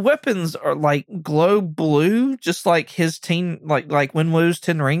all their weapons are like glow blue, just like his team, like Wenwu's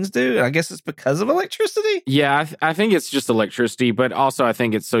 10 rings do. I guess it's because of electricity. Yeah, I think it's just electricity, but also I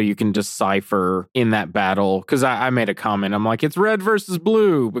think it's so you can decipher in that battle. Because I made a comment. I'm like, it's red versus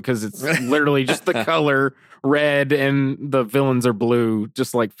blue because it's literally just the color red and the villains are blue,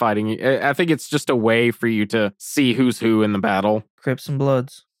 just like fighting. I think it's just a way for you to see who's who in the battle. Crips and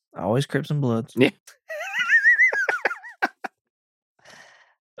Bloods. Always Crips and Bloods. Yeah.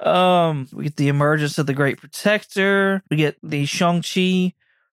 We get the emergence of the Great Protector. We get the Shang-Chi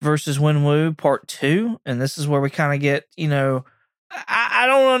versus Wenwu Part 2. And this is where we kind of get, you know, I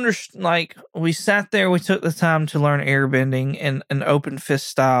don't understand. Like, we sat there, we took the time to learn airbending in an open fist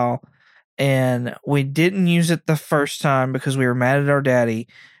style. And we didn't use it the first time because we were mad at our daddy.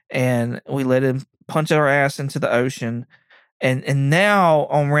 And we let him punch our ass into the ocean. And now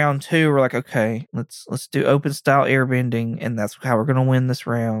on round 2, we're like, okay, let's do open style airbending, and that's how we're gonna win this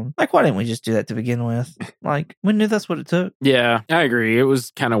round. Like, why didn't we just do that to begin with? Like, we knew that's what it took. Yeah, I agree. It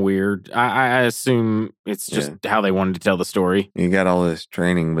was kind of weird. I assume it's just how they wanted to tell the story. He got all this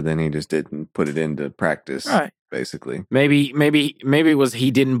training, but then he just didn't put it into practice. Right. Basically. Maybe it was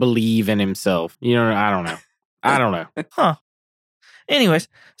he didn't believe in himself. You know, I don't know. I don't know. Huh. Anyways,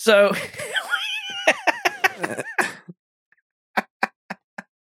 so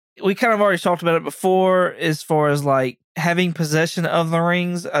we kind of already talked about it before as far as like having possession of the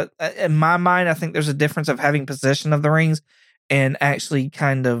rings. In my mind, I think there's a difference of having possession of the rings and actually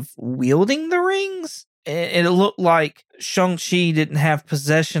kind of wielding the rings. And it looked like Shang-Chi didn't have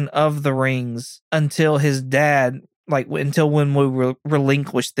possession of the rings until his dad, like until Wenwu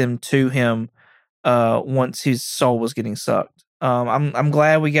relinquished them to him once his soul was getting sucked. I'm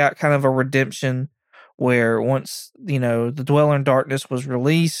glad we got kind of a redemption where once, you know, the Dweller in Darkness was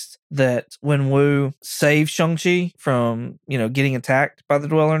released, that Wenwu saved Shang-Chi from, you know, getting attacked by the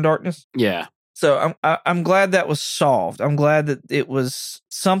Dweller in Darkness. Yeah. So I'm glad that was solved. I'm glad that it was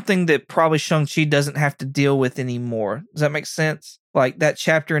something that probably Shang-Chi doesn't have to deal with anymore. Does that make sense? Like that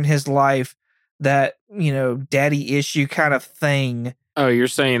chapter in his life, that, you know, daddy issue kind of thing Oh, you're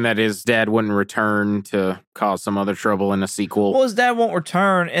saying that his dad wouldn't return to cause some other trouble in a sequel? Well, his dad won't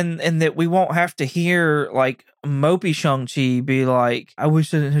return, and that we won't have to hear like mopey Shang-Chi be like, I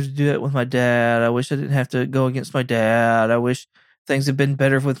wish I didn't have to do that with my dad. I wish I didn't have to go against my dad. I wish things had been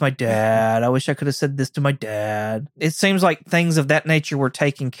better with my dad. I wish I could have said this to my dad. It seems like things of that nature were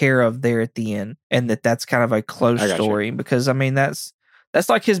taken care of there at the end, and that's kind of a closed story because, I mean, that's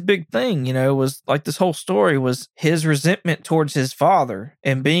like his big thing, was like this whole story was his resentment towards his father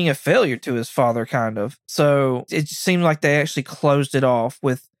and being a failure to his father, kind of. So it just seemed like they actually closed it off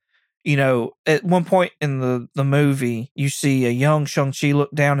with, at one point in the movie, you see a young Shang-Chi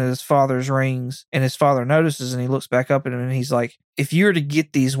look down at his father's rings, and his father notices, and he looks back up at him, and he's like, if you're to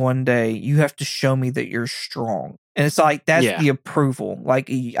get these one day, you have to show me that you're strong. And it's like, that's the approval.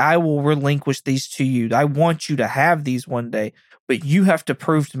 Like, I will relinquish these to you. I want you to have these one day, but you have to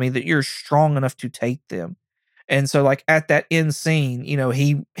prove to me that you're strong enough to take them. And so, like, at that end scene,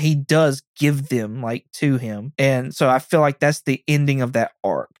 he does give them, like, to him. And so I feel like that's the ending of that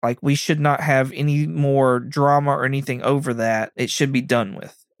arc. Like, we should not have any more drama or anything over that. It should be done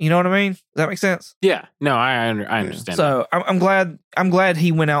with. You know what I mean? Does that make sense? Yeah. No, I understand. So I'm glad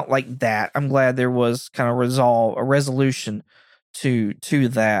he went out like that. I'm glad there was kind of a resolution to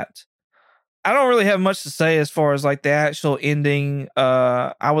that. I don't really have much to say as far as like the actual ending.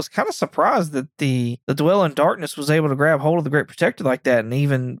 I was kind of surprised that the Dweller in Darkness was able to grab hold of the Great Protector like that and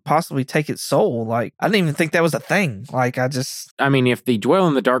even possibly take its soul. Like, I didn't even think that was a thing. Like, I mean, if the Dweller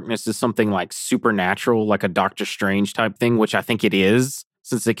in the Darkness is something like supernatural, like a Doctor Strange type thing, which I think it is,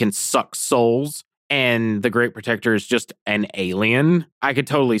 since it can suck souls, and the Great Protector is just an alien, I could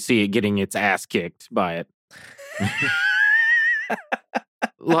totally see it getting its ass kicked by it.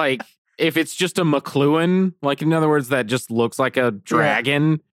 Like, if it's just a McLuhan, like, in other words, that just looks like a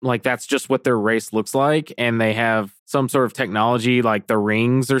dragon, like, that's just what their race looks like, and they have some sort of technology, like the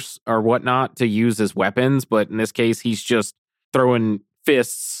rings or whatnot, to use as weapons, but in this case, he's just throwing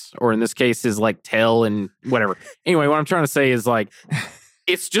fists, or in this case, his, like, tail and whatever. Anyway, what I'm trying to say is, like,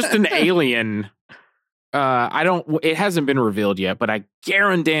 it's just an alien. It hasn't been revealed yet, but I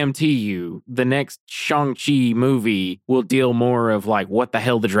guarantee you the next Shang-Chi movie will deal more of like what the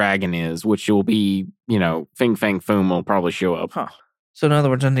hell the dragon is, which will be, Fing Fang Foom will probably show up. Huh. So in other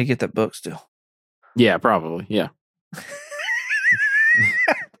words, I need to get that book still. Yeah, probably. Yeah.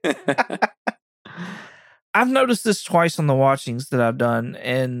 I've noticed this twice on the watchings that I've done.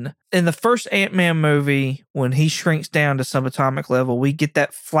 And in the first Ant-Man movie, when he shrinks down to subatomic level, we get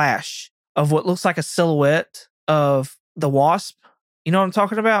that flash of what looks like a silhouette of the Wasp. You know what I'm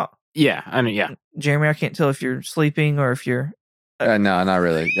talking about? Yeah, I mean, yeah. Jeremy, I can't tell if you're sleeping or if you're... No, not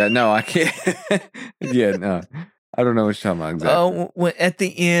really. No, I can't. Yeah, no. I don't know what you're talking about exactly. Oh, at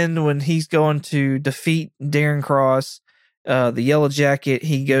the end, when he's going to defeat Darren Cross, the Yellow Jacket,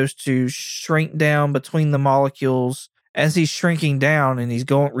 he goes to shrink down between the molecules. As he's shrinking down and he's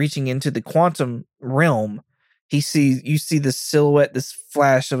reaching into the quantum realm, you see this silhouette, this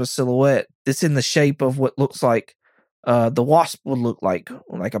flash of a silhouette that's in the shape of what looks like the Wasp would look like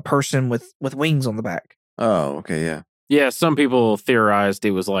a person with wings on the back. Oh, okay, yeah. Yeah, some people theorized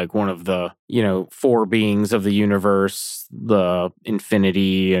it was like one of the, four beings of the universe, the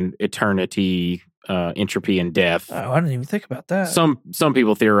infinity and eternity, entropy and death. Oh, I didn't even think about that. Some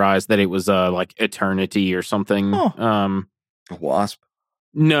people theorized that it was like eternity or something. A wasp?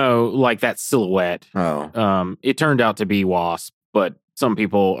 No, like that silhouette. Oh. It turned out to be Wasp, but some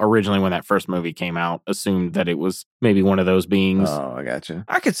people originally, when that first movie came out, assumed that it was maybe one of those beings. Oh, I gotcha.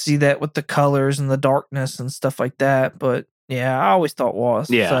 I could see that with the colors and the darkness and stuff like that, but yeah, I always thought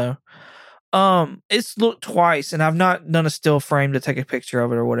Wasp. Yeah. So, it's looked twice, and I've not done a still frame to take a picture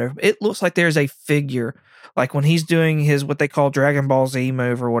of it or whatever. It looks like there's a figure, like when he's doing his what they call Dragon Ball Z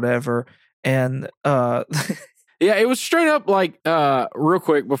move or whatever, and yeah, it was straight up like real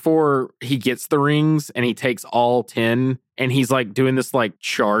quick before he gets the rings and he takes all 10 and he's like doing this like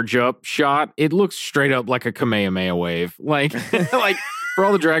charge up shot. It looks straight up like a Kamehameha wave. Like like for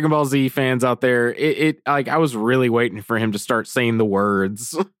all the Dragon Ball Z fans out there, it like I was really waiting for him to start saying the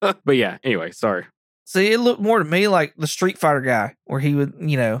words. But yeah, anyway, sorry. See, it looked more to me like the Street Fighter guy where he would,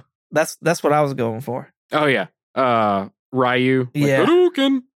 that's what I was going for. Oh yeah. Ryu. Like, yeah.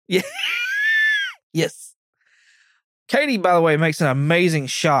 Hadouken. Yeah. Yes. Katie, by the way, makes an amazing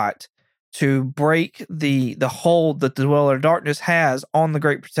shot to break the hold that the Dweller of Darkness has on the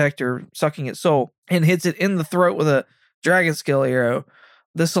Great Protector, sucking its soul, and hits it in the throat with a dragon scale arrow.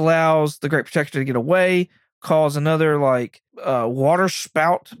 This allows the Great Protector to get away, cause another water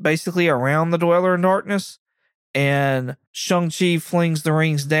spout basically around the Dweller in Darkness, and Shang-Chi flings the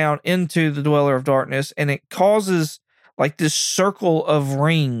rings down into the Dweller of Darkness, and it causes like this circle of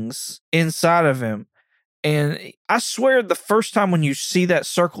rings inside of him. And I swear the first time when you see that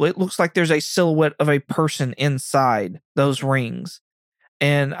circle, it looks like there's a silhouette of a person inside those rings.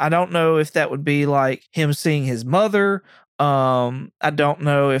 And I don't know if that would be like him seeing his mother. I don't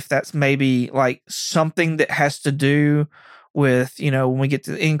know if that's maybe like something that has to do with, when we get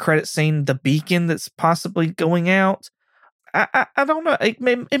to the end credit scene, the beacon that's possibly going out. I don't know. It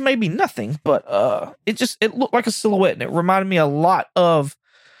may be nothing, but it looked like a silhouette, and it reminded me a lot of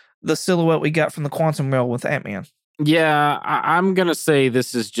the silhouette we got from the Quantum Realm with Ant-Man. Yeah, I'm going to say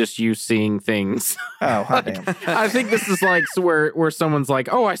this is just you seeing things. Oh, hot damn. I think this is like where someone's like,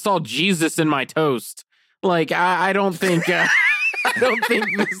 oh, I saw Jesus in my toast. Like, I don't think... I don't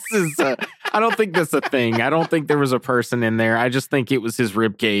think this is a thing. I don't think there was a person in there. I just think it was his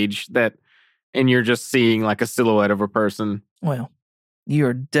rib cage and you're just seeing like a silhouette of a person. Well, you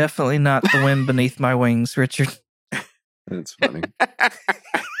are definitely not the wind beneath my wings, Richard. That's funny.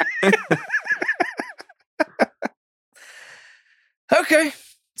 Okay,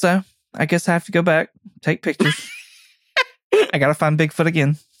 so I guess I have to go back, take pictures. I gotta find Bigfoot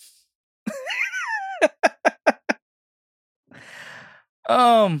again.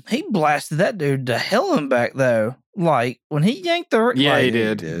 He blasted that dude to hell and back though. Like when he yanked the he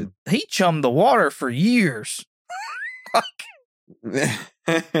did. He chummed the water for years.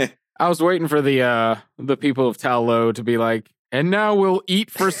 I was waiting for the people of Tal Lo to be like, and now we'll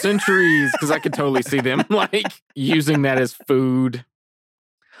eat for centuries, because I could totally see them like using that as food.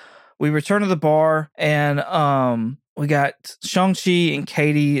 We return to the bar, and we got Shang-Chi and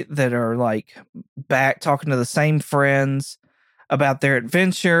Katie that are like back talking to the same friends about their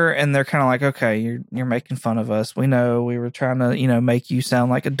adventure, and they're kind of like, okay, you're making fun of us. We know we were trying to, make you sound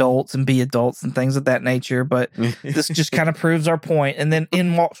like adults and be adults and things of that nature, but this just kind of proves our point. And then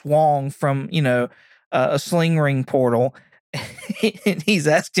in walks Wong from, a sling ring portal, and he's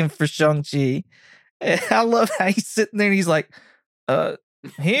asking for Shang-Chi. And I love how he's sitting there and he's like,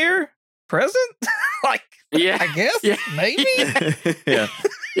 here? Present? Like, yeah, I guess, yeah. maybe? Yeah.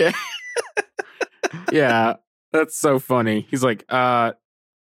 Yeah. Yeah. That's so funny. He's like,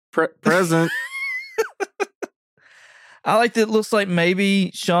 present. I like that it looks like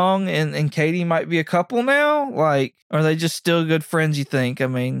maybe Shang and Katie might be a couple now. Like, are they just still good friends, you think? I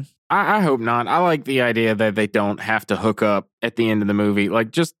mean... I hope not. I like the idea that they don't have to hook up at the end of the movie.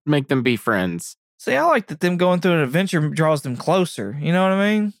 Like, just make them be friends. See, I like that them going through an adventure draws them closer. You know what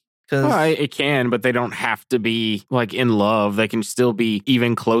I mean? Well, it can, but they don't have to be, like, in love. They can still be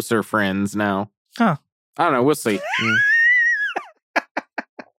even closer friends now. Huh. I don't know. We'll see.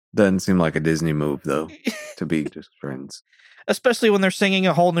 Doesn't seem like a Disney move, though, to be just friends. Especially when they're singing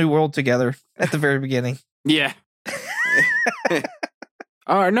A Whole New World together at the very beginning. Yeah.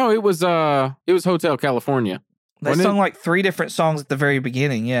 No, it was Hotel California. They sung like 3 different songs at the very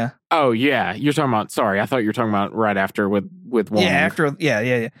beginning, yeah. Oh, yeah. You're talking about, sorry, I thought you were talking about right after with Wong.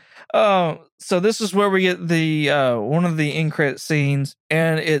 Yeah. So this is where we get the one of the end credit scenes,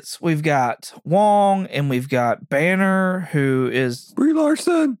 and we've got Wong and we've got Banner, who is Brie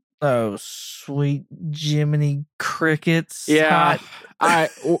Larson. Oh, sweet Jiminy Crickets. Yeah.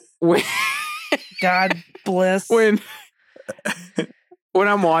 God bless. When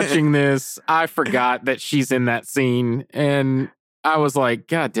I'm watching this, I forgot that she's in that scene, and I was like,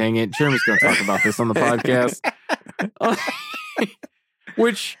 God dang it, Jeremy's going to talk about this on the podcast.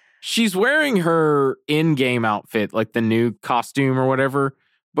 Which, she's wearing her in-game outfit, like the new costume or whatever,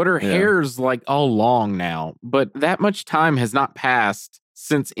 but her hair's like all long now. But that much time has not passed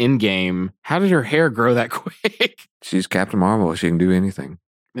since in-game. How did her hair grow that quick? She's Captain Marvel. She can do anything.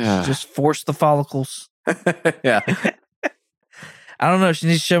 She just forced the follicles. Yeah. I don't know. She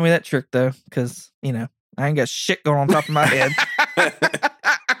needs to show me that trick, though, because, I ain't got shit going on top of my head.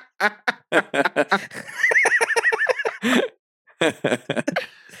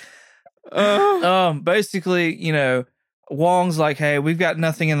 Basically, Wong's like, hey, we've got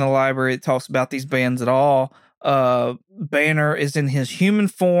nothing in the library that talks about these bands at all. Banner is in his human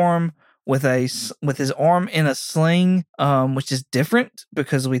form with his arm in a sling, which is different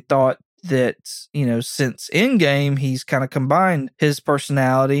because we thought that, since Endgame, he's kind of combined his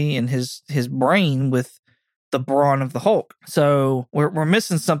personality and his brain with the brawn of the Hulk. So we're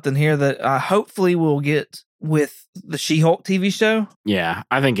missing something here that hopefully we'll get with the She-Hulk TV show. Yeah,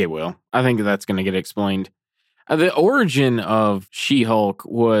 I think it will. I think that's going to get explained. The origin of She-Hulk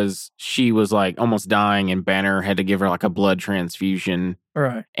was she was like almost dying, and Banner had to give her like a blood transfusion.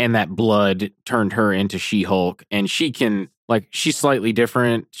 Right. And that blood turned her into She-Hulk, and she can... Like, she's slightly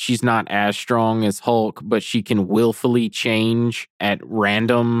different. She's not as strong as Hulk, but she can willfully change at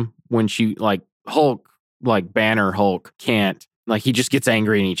random when she, like, Hulk like Banner Hulk can't. Like he just gets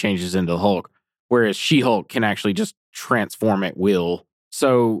angry and he changes into the Hulk, whereas She-Hulk can actually just transform at will.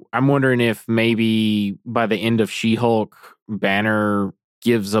 So I'm wondering if maybe by the end of She-Hulk, Banner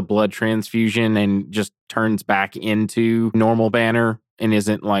gives a blood transfusion and just turns back into normal Banner and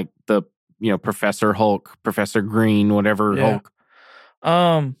isn't like the, Professor Hulk, Professor Green, whatever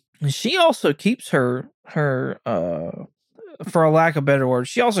Hulk. She also keeps her for a lack of better words,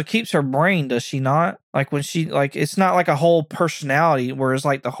 she also keeps her brain, does she not? Like when she it's not like a whole personality, whereas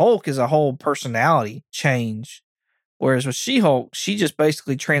like the Hulk is a whole personality change. Whereas with She-Hulk, she just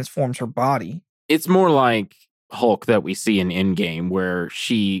basically transforms her body. It's more like Hulk that we see in Endgame, where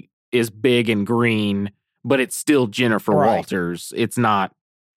she is big and green, but it's still Jennifer Walters. It's not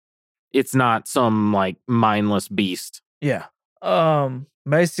some like mindless beast. Yeah.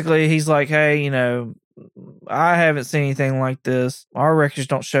 Basically he's like, hey, I haven't seen anything like this. Our records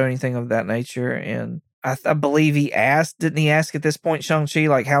don't show anything of that nature. And I believe didn't he ask at this point, Shang-Chi,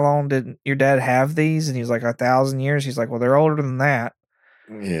 like, how long did your dad have these? And he was like, 1,000 years. He's like, well, they're older than that.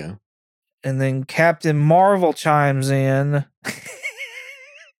 Yeah. And then Captain Marvel chimes in.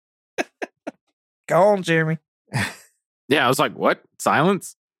 Go on, Jeremy. Yeah, I was like, what?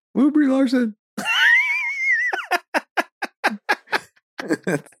 Silence? Woo, Brie Larson.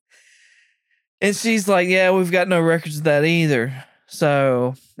 And she's like, yeah, we've got no records of that either.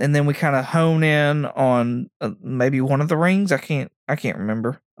 So, and then we kind of hone in on maybe one of the rings. I can't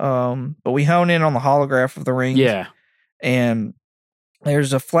remember. But we hone in on the holograph of the ring. Yeah. And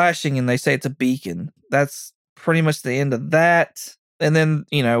there's a flashing and they say it's a beacon. That's pretty much the end of that. And then,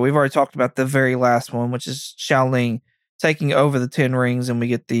 we've already talked about the very last one, which is Xiaoling taking over the 10 rings, and we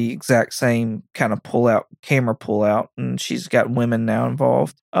get the exact same kind of camera pull out, and she's got women now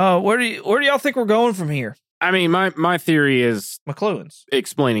involved. Where do y'all think we're going from here? I mean, my theory is McLuhan's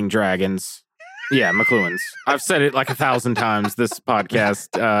explaining dragons. Yeah, McLuhan's. I've said it like 1,000 times this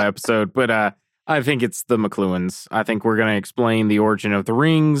podcast episode, but I think it's the McLuhan's. I think we're going to explain the origin of the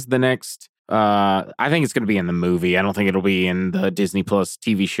rings. The next, I think it's going to be in the movie. I don't think it'll be in the Disney Plus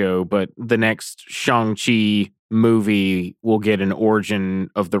TV show, but the next Shang-Chi movie will get an origin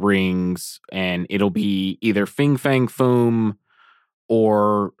of the rings, and it'll be either Fin Fang Foom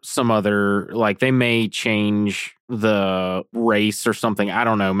or some other, like they may change the race or something. I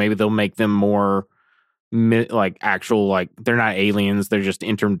don't know. Maybe they'll make them more like actual, like they're not aliens. They're just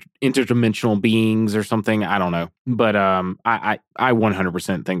interdimensional beings or something. I don't know. But I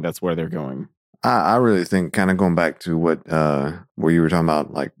 100% think that's where they're going. I really think, kind of going back to what where you were talking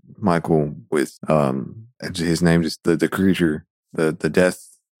about, like Michael with his name is the creature, the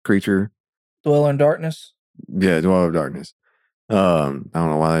death creature, Dweller in Darkness. Yeah, Dweller of Darkness. I don't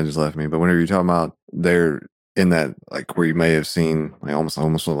know why that just left me, but whenever you're talking about they're in that, like where you may have seen like almost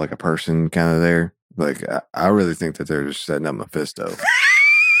like a person kind of there, like I really think that they're just setting up Mephisto.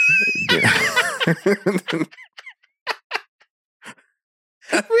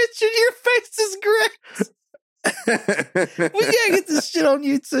 Richard, your face is great. We gotta get this shit on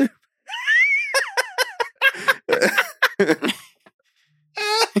YouTube.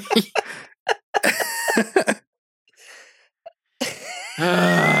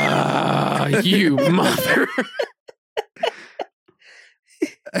 You mother.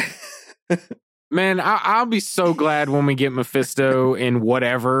 Man, I'll be so glad when we get Mephisto in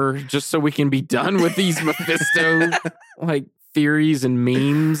whatever, just so we can be done with these Mephisto like theories and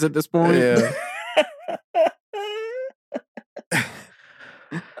memes at this point. Yeah.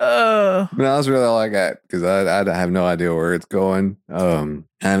 But I was really like that because I have no idea where it's going. I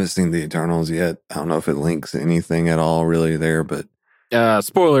haven't seen the Eternals yet. I don't know if it links anything at all really there, but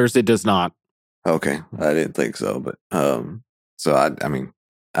spoilers, it does not. Okay, I didn't think so, but so I mean,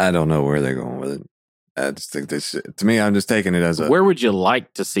 I don't know where they're going with it. I just think this, to me, I'm just taking it as a. Where would you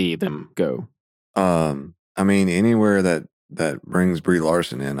like to see them go? I mean, anywhere that brings Brie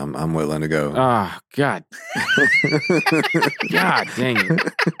Larson in, I'm willing to go. Oh, God. God dang it.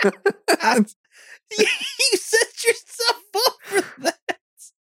 You set yourself up for that.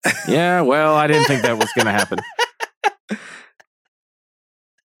 Yeah, well, I didn't think that was going to happen.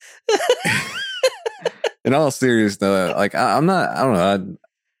 In all seriousness, though, like I don't know.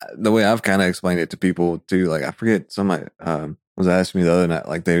 The way I've kind of explained it to people too, like I forget somebody was asking me the other night,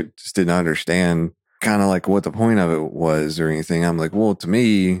 like they just didn't understand kind of like what the point of it was or anything. I'm like, well, to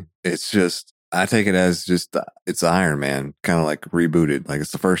me, it's just, I take it as just it's Iron Man, kind of like rebooted, like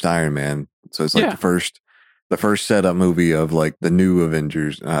it's the first Iron Man, so it's like the first setup movie of like the new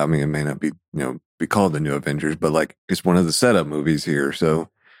Avengers. I mean, it may not be be called the new Avengers, but like it's one of the setup movies here. So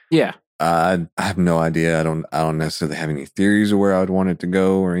yeah. I have no idea. I don't necessarily have any theories of where I would want it to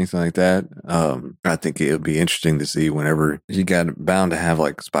go or anything like that. I think it would be interesting to see whenever you got bound to have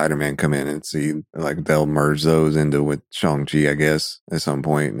like Spider-Man come in and see like they'll merge those into with Shang-Chi, I guess, at some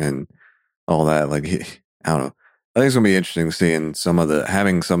point and all that. Like, I don't know. I think it's gonna be interesting seeing some of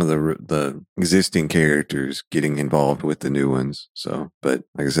the existing characters getting involved with the new ones. So, but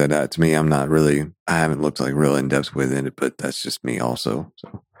like I said, to me, I haven't looked like real in depth with it, but that's just me also.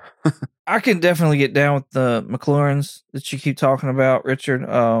 So. I can definitely get down with the McLaurens that you keep talking about, Richard,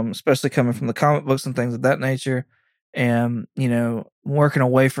 especially coming from the comic books and things of that nature. And, working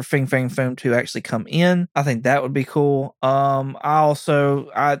away for Fing Fang Foom to actually come in. I think that would be cool.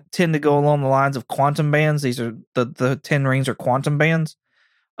 I tend to go along the lines of quantum bands. These are the 10 rings are quantum bands.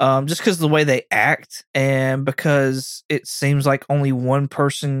 Just because of the way they act and because it seems like only one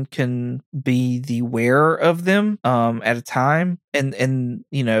person can be the wearer of them at a time. And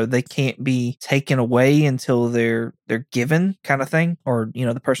they can't be taken away until they're given kind of thing or,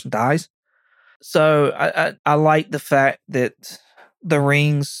 the person dies. So I like the fact that the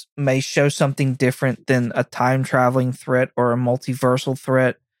rings may show something different than a time traveling threat or a multiversal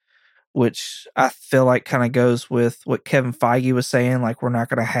threat, which I feel like kind of goes with what Kevin Feige was saying, like we're not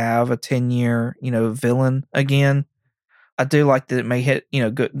going to have a 10-year, villain again. I do like that it may hit,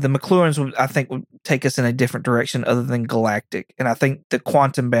 good. The McLaurens would take us in a different direction other than galactic. And I think the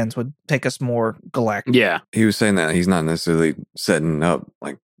quantum bands would take us more galactic. Yeah. He was saying that he's not necessarily setting up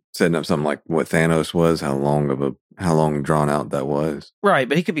something like what Thanos was, how long drawn out that was. Right,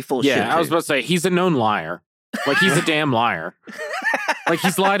 but he could be full of shit. Yeah, I was about to say, he's a known liar. Like, he's a damn liar. Like,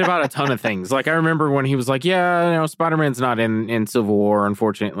 he's lied about a ton of things. Like, I remember when he was like, yeah, Spider-Man's not in Civil War,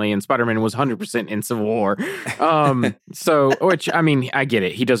 unfortunately, and Spider-Man was 100% in Civil War. Which, I mean, I get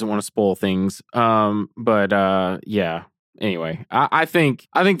it. He doesn't want to spoil things. Yeah. Anyway, I think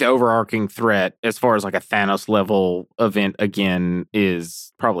the overarching threat as far as like a Thanos level event again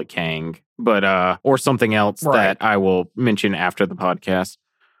is probably Kang, but or something else that I will mention after the podcast.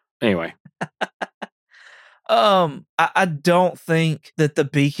 Anyway. I don't think that the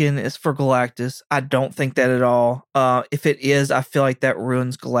beacon is for Galactus. I don't think that at all. If it is, I feel like that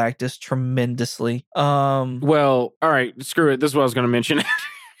ruins Galactus tremendously. Well, all right, screw it. This is what I was going to mention.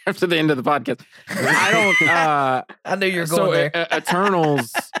 After the end of the podcast, I knew you were going there.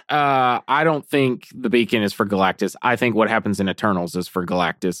 Eternals. I don't think the beacon is for Galactus. I think what happens in Eternals is for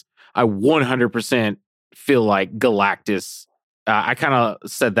Galactus. I 100% feel like Galactus. I kind of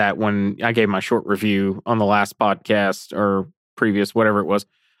said that when I gave my short review on the last podcast or previous, whatever it was.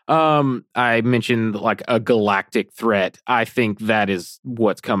 I mentioned like a galactic threat. I think that is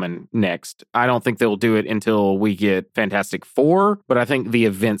what's coming next. I don't think they'll do it until we get Fantastic Four, but I think the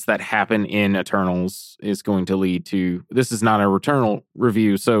events that happen in Eternals is going to lead to, this is not a Returnal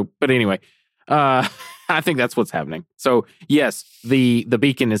review. But anyway, I think that's what's happening. So yes, the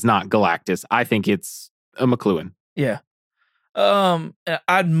beacon is not Galactus. I think it's a McLuhan. Yeah.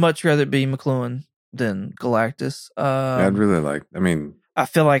 I'd much rather it be McLuhan than Galactus. I'd really I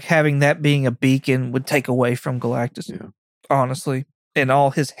feel like having that being a beacon would take away from Galactus, honestly, and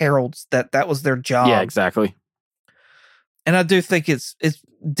all his heralds. That was their job. Yeah, exactly. And I do think it's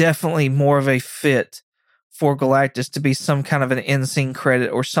definitely more of a fit for Galactus to be some kind of an end scene credit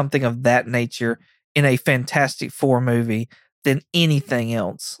or something of that nature in a Fantastic Four movie than anything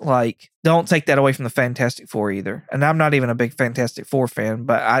else. Like, don't take that away from the Fantastic Four either. And I'm not even a big Fantastic Four fan,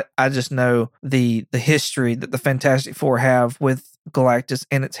 but I just know the history that the Fantastic Four have with Galactus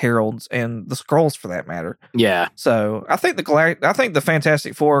and its heralds and the Skrulls for that matter. Yeah. So I think the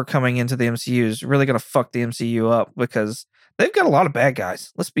Fantastic Four coming into the MCU is really going to fuck the MCU up because they've got a lot of bad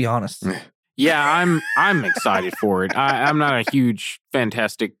guys. Let's be honest. Yeah, I'm excited for it. I'm not a huge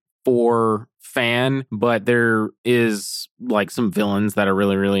Fantastic Four fan, but there is like some villains that I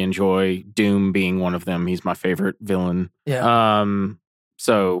really, really enjoy. Doom being one of them. He's my favorite villain. Yeah.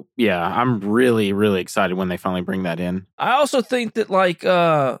 So yeah, I'm really, really excited when they finally bring that in. I also think that like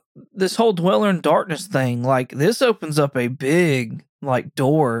this whole Dweller in Darkness thing, like this opens up a big like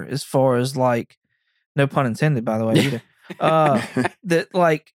door as far as like, no pun intended by the way either. That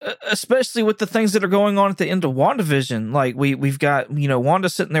like especially with the things that are going on at the end of WandaVision, like we've got Wanda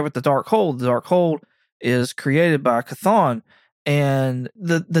sitting there with the Darkhold. The Darkhold is created by Chthon, and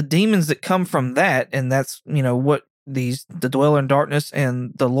the demons that come from that, and that's what the Dweller in Darkness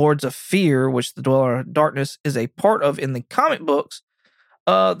and the Lords of Fear, which the Dweller in Darkness is a part of in the comic books.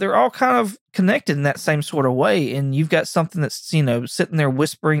 They're all kind of connected in that same sort of way, and you've got something that's sitting there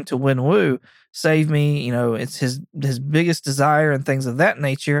whispering to Wenwu, "Save me!" It's his biggest desire and things of that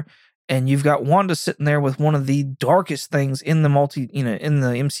nature. and you've got Wanda sitting there with one of the darkest things in the in the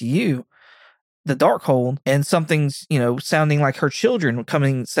MCU, the Darkhold, and something's, sounding like her children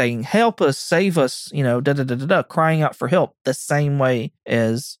coming saying, "Help us, save us," crying out for help the same way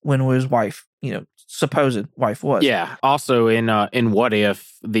as when his wife, supposed wife was. Yeah. Also in What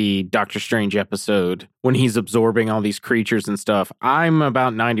If, the Doctor Strange episode, when he's absorbing all these creatures and stuff, I'm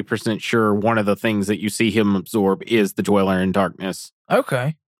about 90% sure one of the things that you see him absorb is the Dweller in Darkness.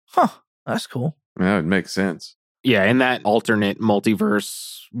 Okay. Huh. That's cool. Yeah, it makes sense. Yeah, in that alternate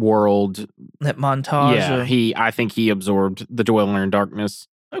multiverse world. That montage. Yeah, I think he absorbed the Dweller in Darkness.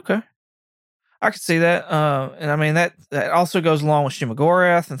 Okay. I could see that. And I mean, that also goes along with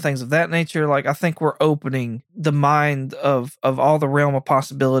Shima-Gorath and things of that nature. Like, I think we're opening the mind of all the realm of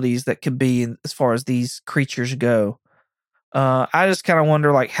possibilities that could be as far as these creatures go. I just kind of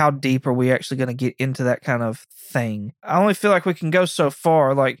wonder, like, how deep are we actually going to get into that kind of thing? I only feel like we can go so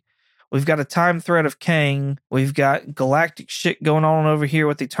far. Like, we've got a time thread of Kang. We've got galactic shit going on over here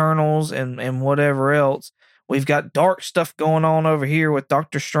with Eternals and whatever else. We've got dark stuff going on over here with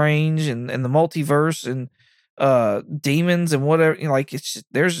Doctor Strange and the multiverse and demons and whatever. It's just,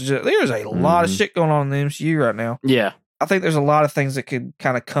 there's a lot of shit going on in the MCU right now. Yeah. I think there's a lot of things that could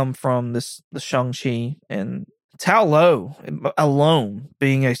kind of come from the Shang-Chi and Tao Lo alone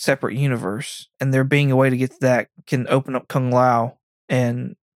being a separate universe, and there being a way to get to that can open up Kung Lao,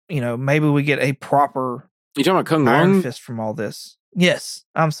 and maybe we get a proper You talking about Kung Iron Lung? Fist from all this. Yes,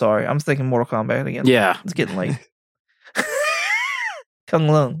 I'm sorry. I'm thinking Mortal Kombat again. Yeah. It's getting late. Kung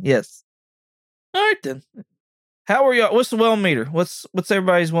Lung, yes. All right then. How are y'all? What's the well meter? What's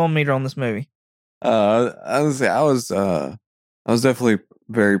everybody's well meter on this movie? I would say I was definitely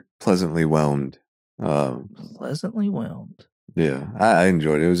very pleasantly whelmed. Pleasantly whelmed. Yeah, I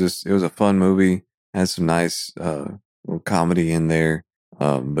enjoyed it. It was a fun movie. Had some nice little comedy in there.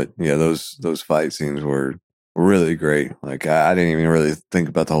 But yeah, those fight scenes were really great. Like I didn't even really think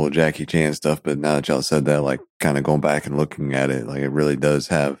about the whole Jackie Chan stuff, but now that y'all said that, like kind of going back and looking at it, like it really does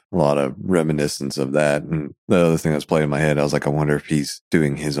have a lot of reminiscence of that. And the other thing that's playing in my head, I was like, I wonder if he's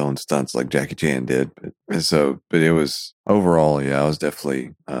doing his own stunts like Jackie Chan did. But it was overall, yeah, it was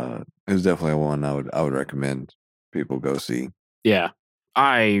definitely one I would recommend people go see. Yeah.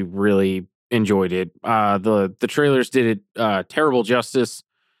 I really enjoyed it. The trailers did it terrible justice.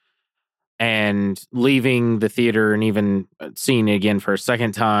 And leaving the theater and even seeing it again for a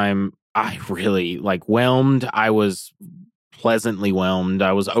second time, I really whelmed. I was pleasantly whelmed.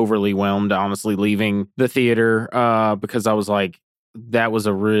 I was overly whelmed, honestly, leaving the theater because I was like, that was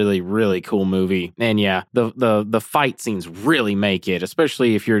a really, really cool movie. And yeah, the fight scenes really make it,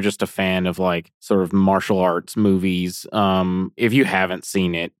 especially if you're just a fan of sort of martial arts movies. If you haven't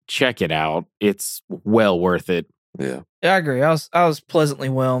seen it, check it out. It's well worth it. Yeah. Yeah, I agree. I was pleasantly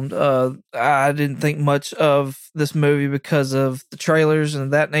whelmed. I didn't think much of this movie because of the trailers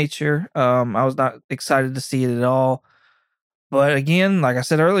and that nature. I was not excited to see it at all. But again, like I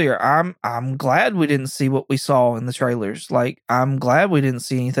said earlier, I'm glad we didn't see what we saw in the trailers. Like, I'm glad we didn't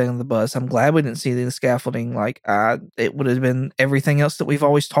see anything on the bus. I'm glad we didn't see the scaffolding. It would have been everything else that we've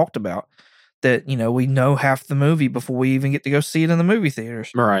always talked about. That, we know half the movie before we even get to go see it in the movie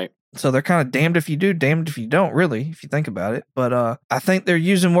theaters. Right. So they're kind of damned if you do, damned if you don't, really, if you think about it. But I think they're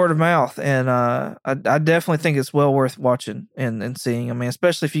using word of mouth, and I definitely think it's well worth watching and seeing. I mean,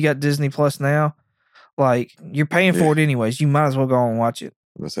 especially if you got Disney Plus now, you're paying for it anyways. You might as well go and watch it.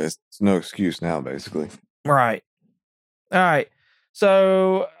 I'm gonna say it's no excuse now, basically. Right. All right.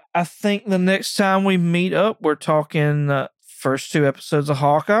 So I think the next time we meet up, we're talking first 2 episodes of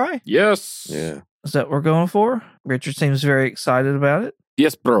Hawkeye. Yes. Yeah. Is that what we're going for? Richard seems very excited about it.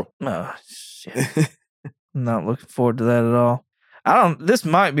 Yes, bro. Oh, shit. I'm not looking forward to that at all. This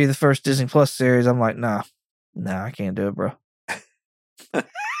might be the first Disney Plus series. I'm like, nah, I can't do it, bro.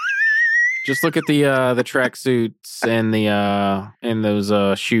 Just look at the tracksuits and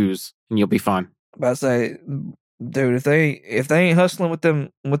those shoes, and you'll be fine. About to say, dude, if they ain't hustling with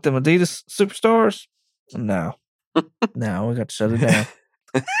them Adidas superstars, no, we got to shut it down.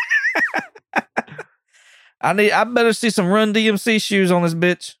 I better see some Run DMC shoes on this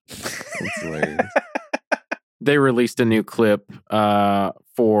bitch. That's hilarious. They released a new clip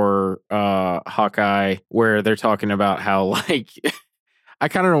for Hawkeye where they're talking about how I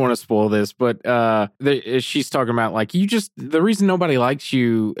kind of don't want to spoil this, but she's talking about the reason nobody likes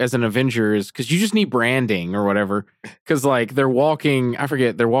you as an Avenger is because you just need branding or whatever. Because they're walking,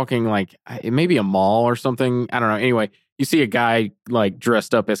 it may be a mall or something. I don't know. Anyway, you see a guy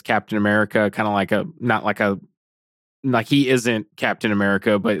dressed up as Captain America, kind of not he isn't Captain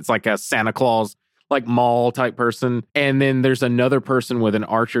America, but it's like a Santa Claus like mall type person. And then there's another person with an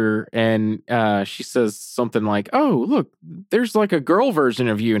archer, and she says something like, "Oh, look, there's like a girl version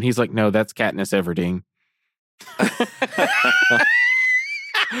of you." And he's like, "No, that's Katniss Everdeen."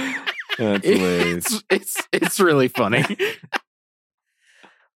 That's hilarious. It's really funny.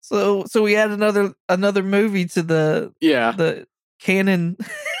 So we add another movie to the canon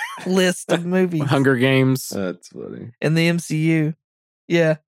list of movies. Hunger Games. That's funny. In the MCU.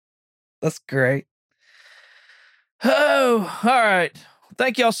 Yeah. That's great. Oh, all right.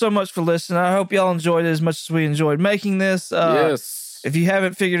 Thank y'all so much for listening. I hope y'all enjoyed it as much as we enjoyed making this. Yes. If you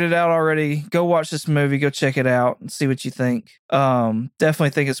haven't figured it out already, go watch this movie. Go check it out and see what you think.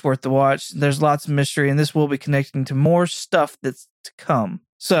 Definitely think it's worth the watch. There's lots of mystery, and this will be connecting to more stuff that's to come.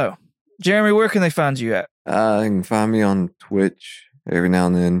 So, Jeremy, where can they find you at? You can find me on Twitch every now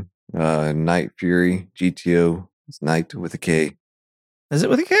and then. Night Fury, GTO. It's Night with a K. Is it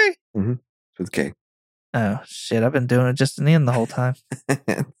with a K? Mm-hmm. It's with a K. Oh, shit. I've been doing it just in the end the whole time.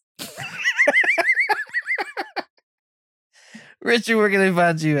 Richard, where can they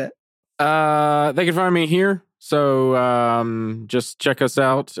find you at? They can find me here. So just check us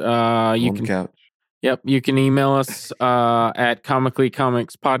out. You on can the couch. Yep, you can email us at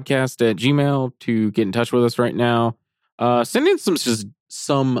comicallycomicspodcast@gmail.com to get in touch with us right now. Send in some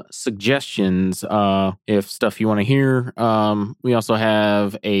suggestions if stuff you want to hear. We also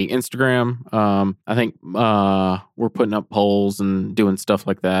have a Instagram. I think we're putting up polls and doing stuff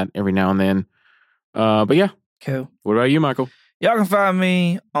like that every now and then. But yeah. Cool. What about you, Michael? Y'all can find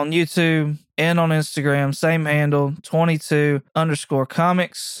me on YouTube and on Instagram. Same handle,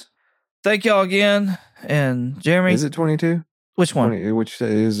 22_comics. Thank y'all again. And Jeremy. Is it 22? Which one? 20, which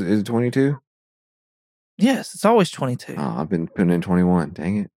is it 22? Yes, it's always 22. Oh, I've been putting in 21.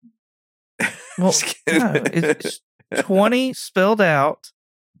 Dang it. Well, no, it's 20 spelled out,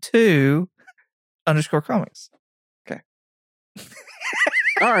 2_comics. Okay.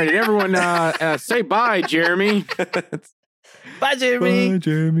 All right, and everyone say bye, Jeremy. Bye, Jeremy. Bye,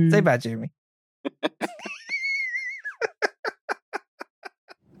 Jeremy. Say bye, Jeremy.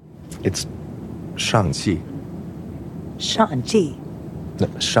 It's 上季上季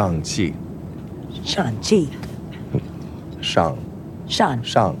上季上季上上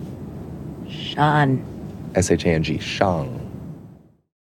上 shan SHANG 上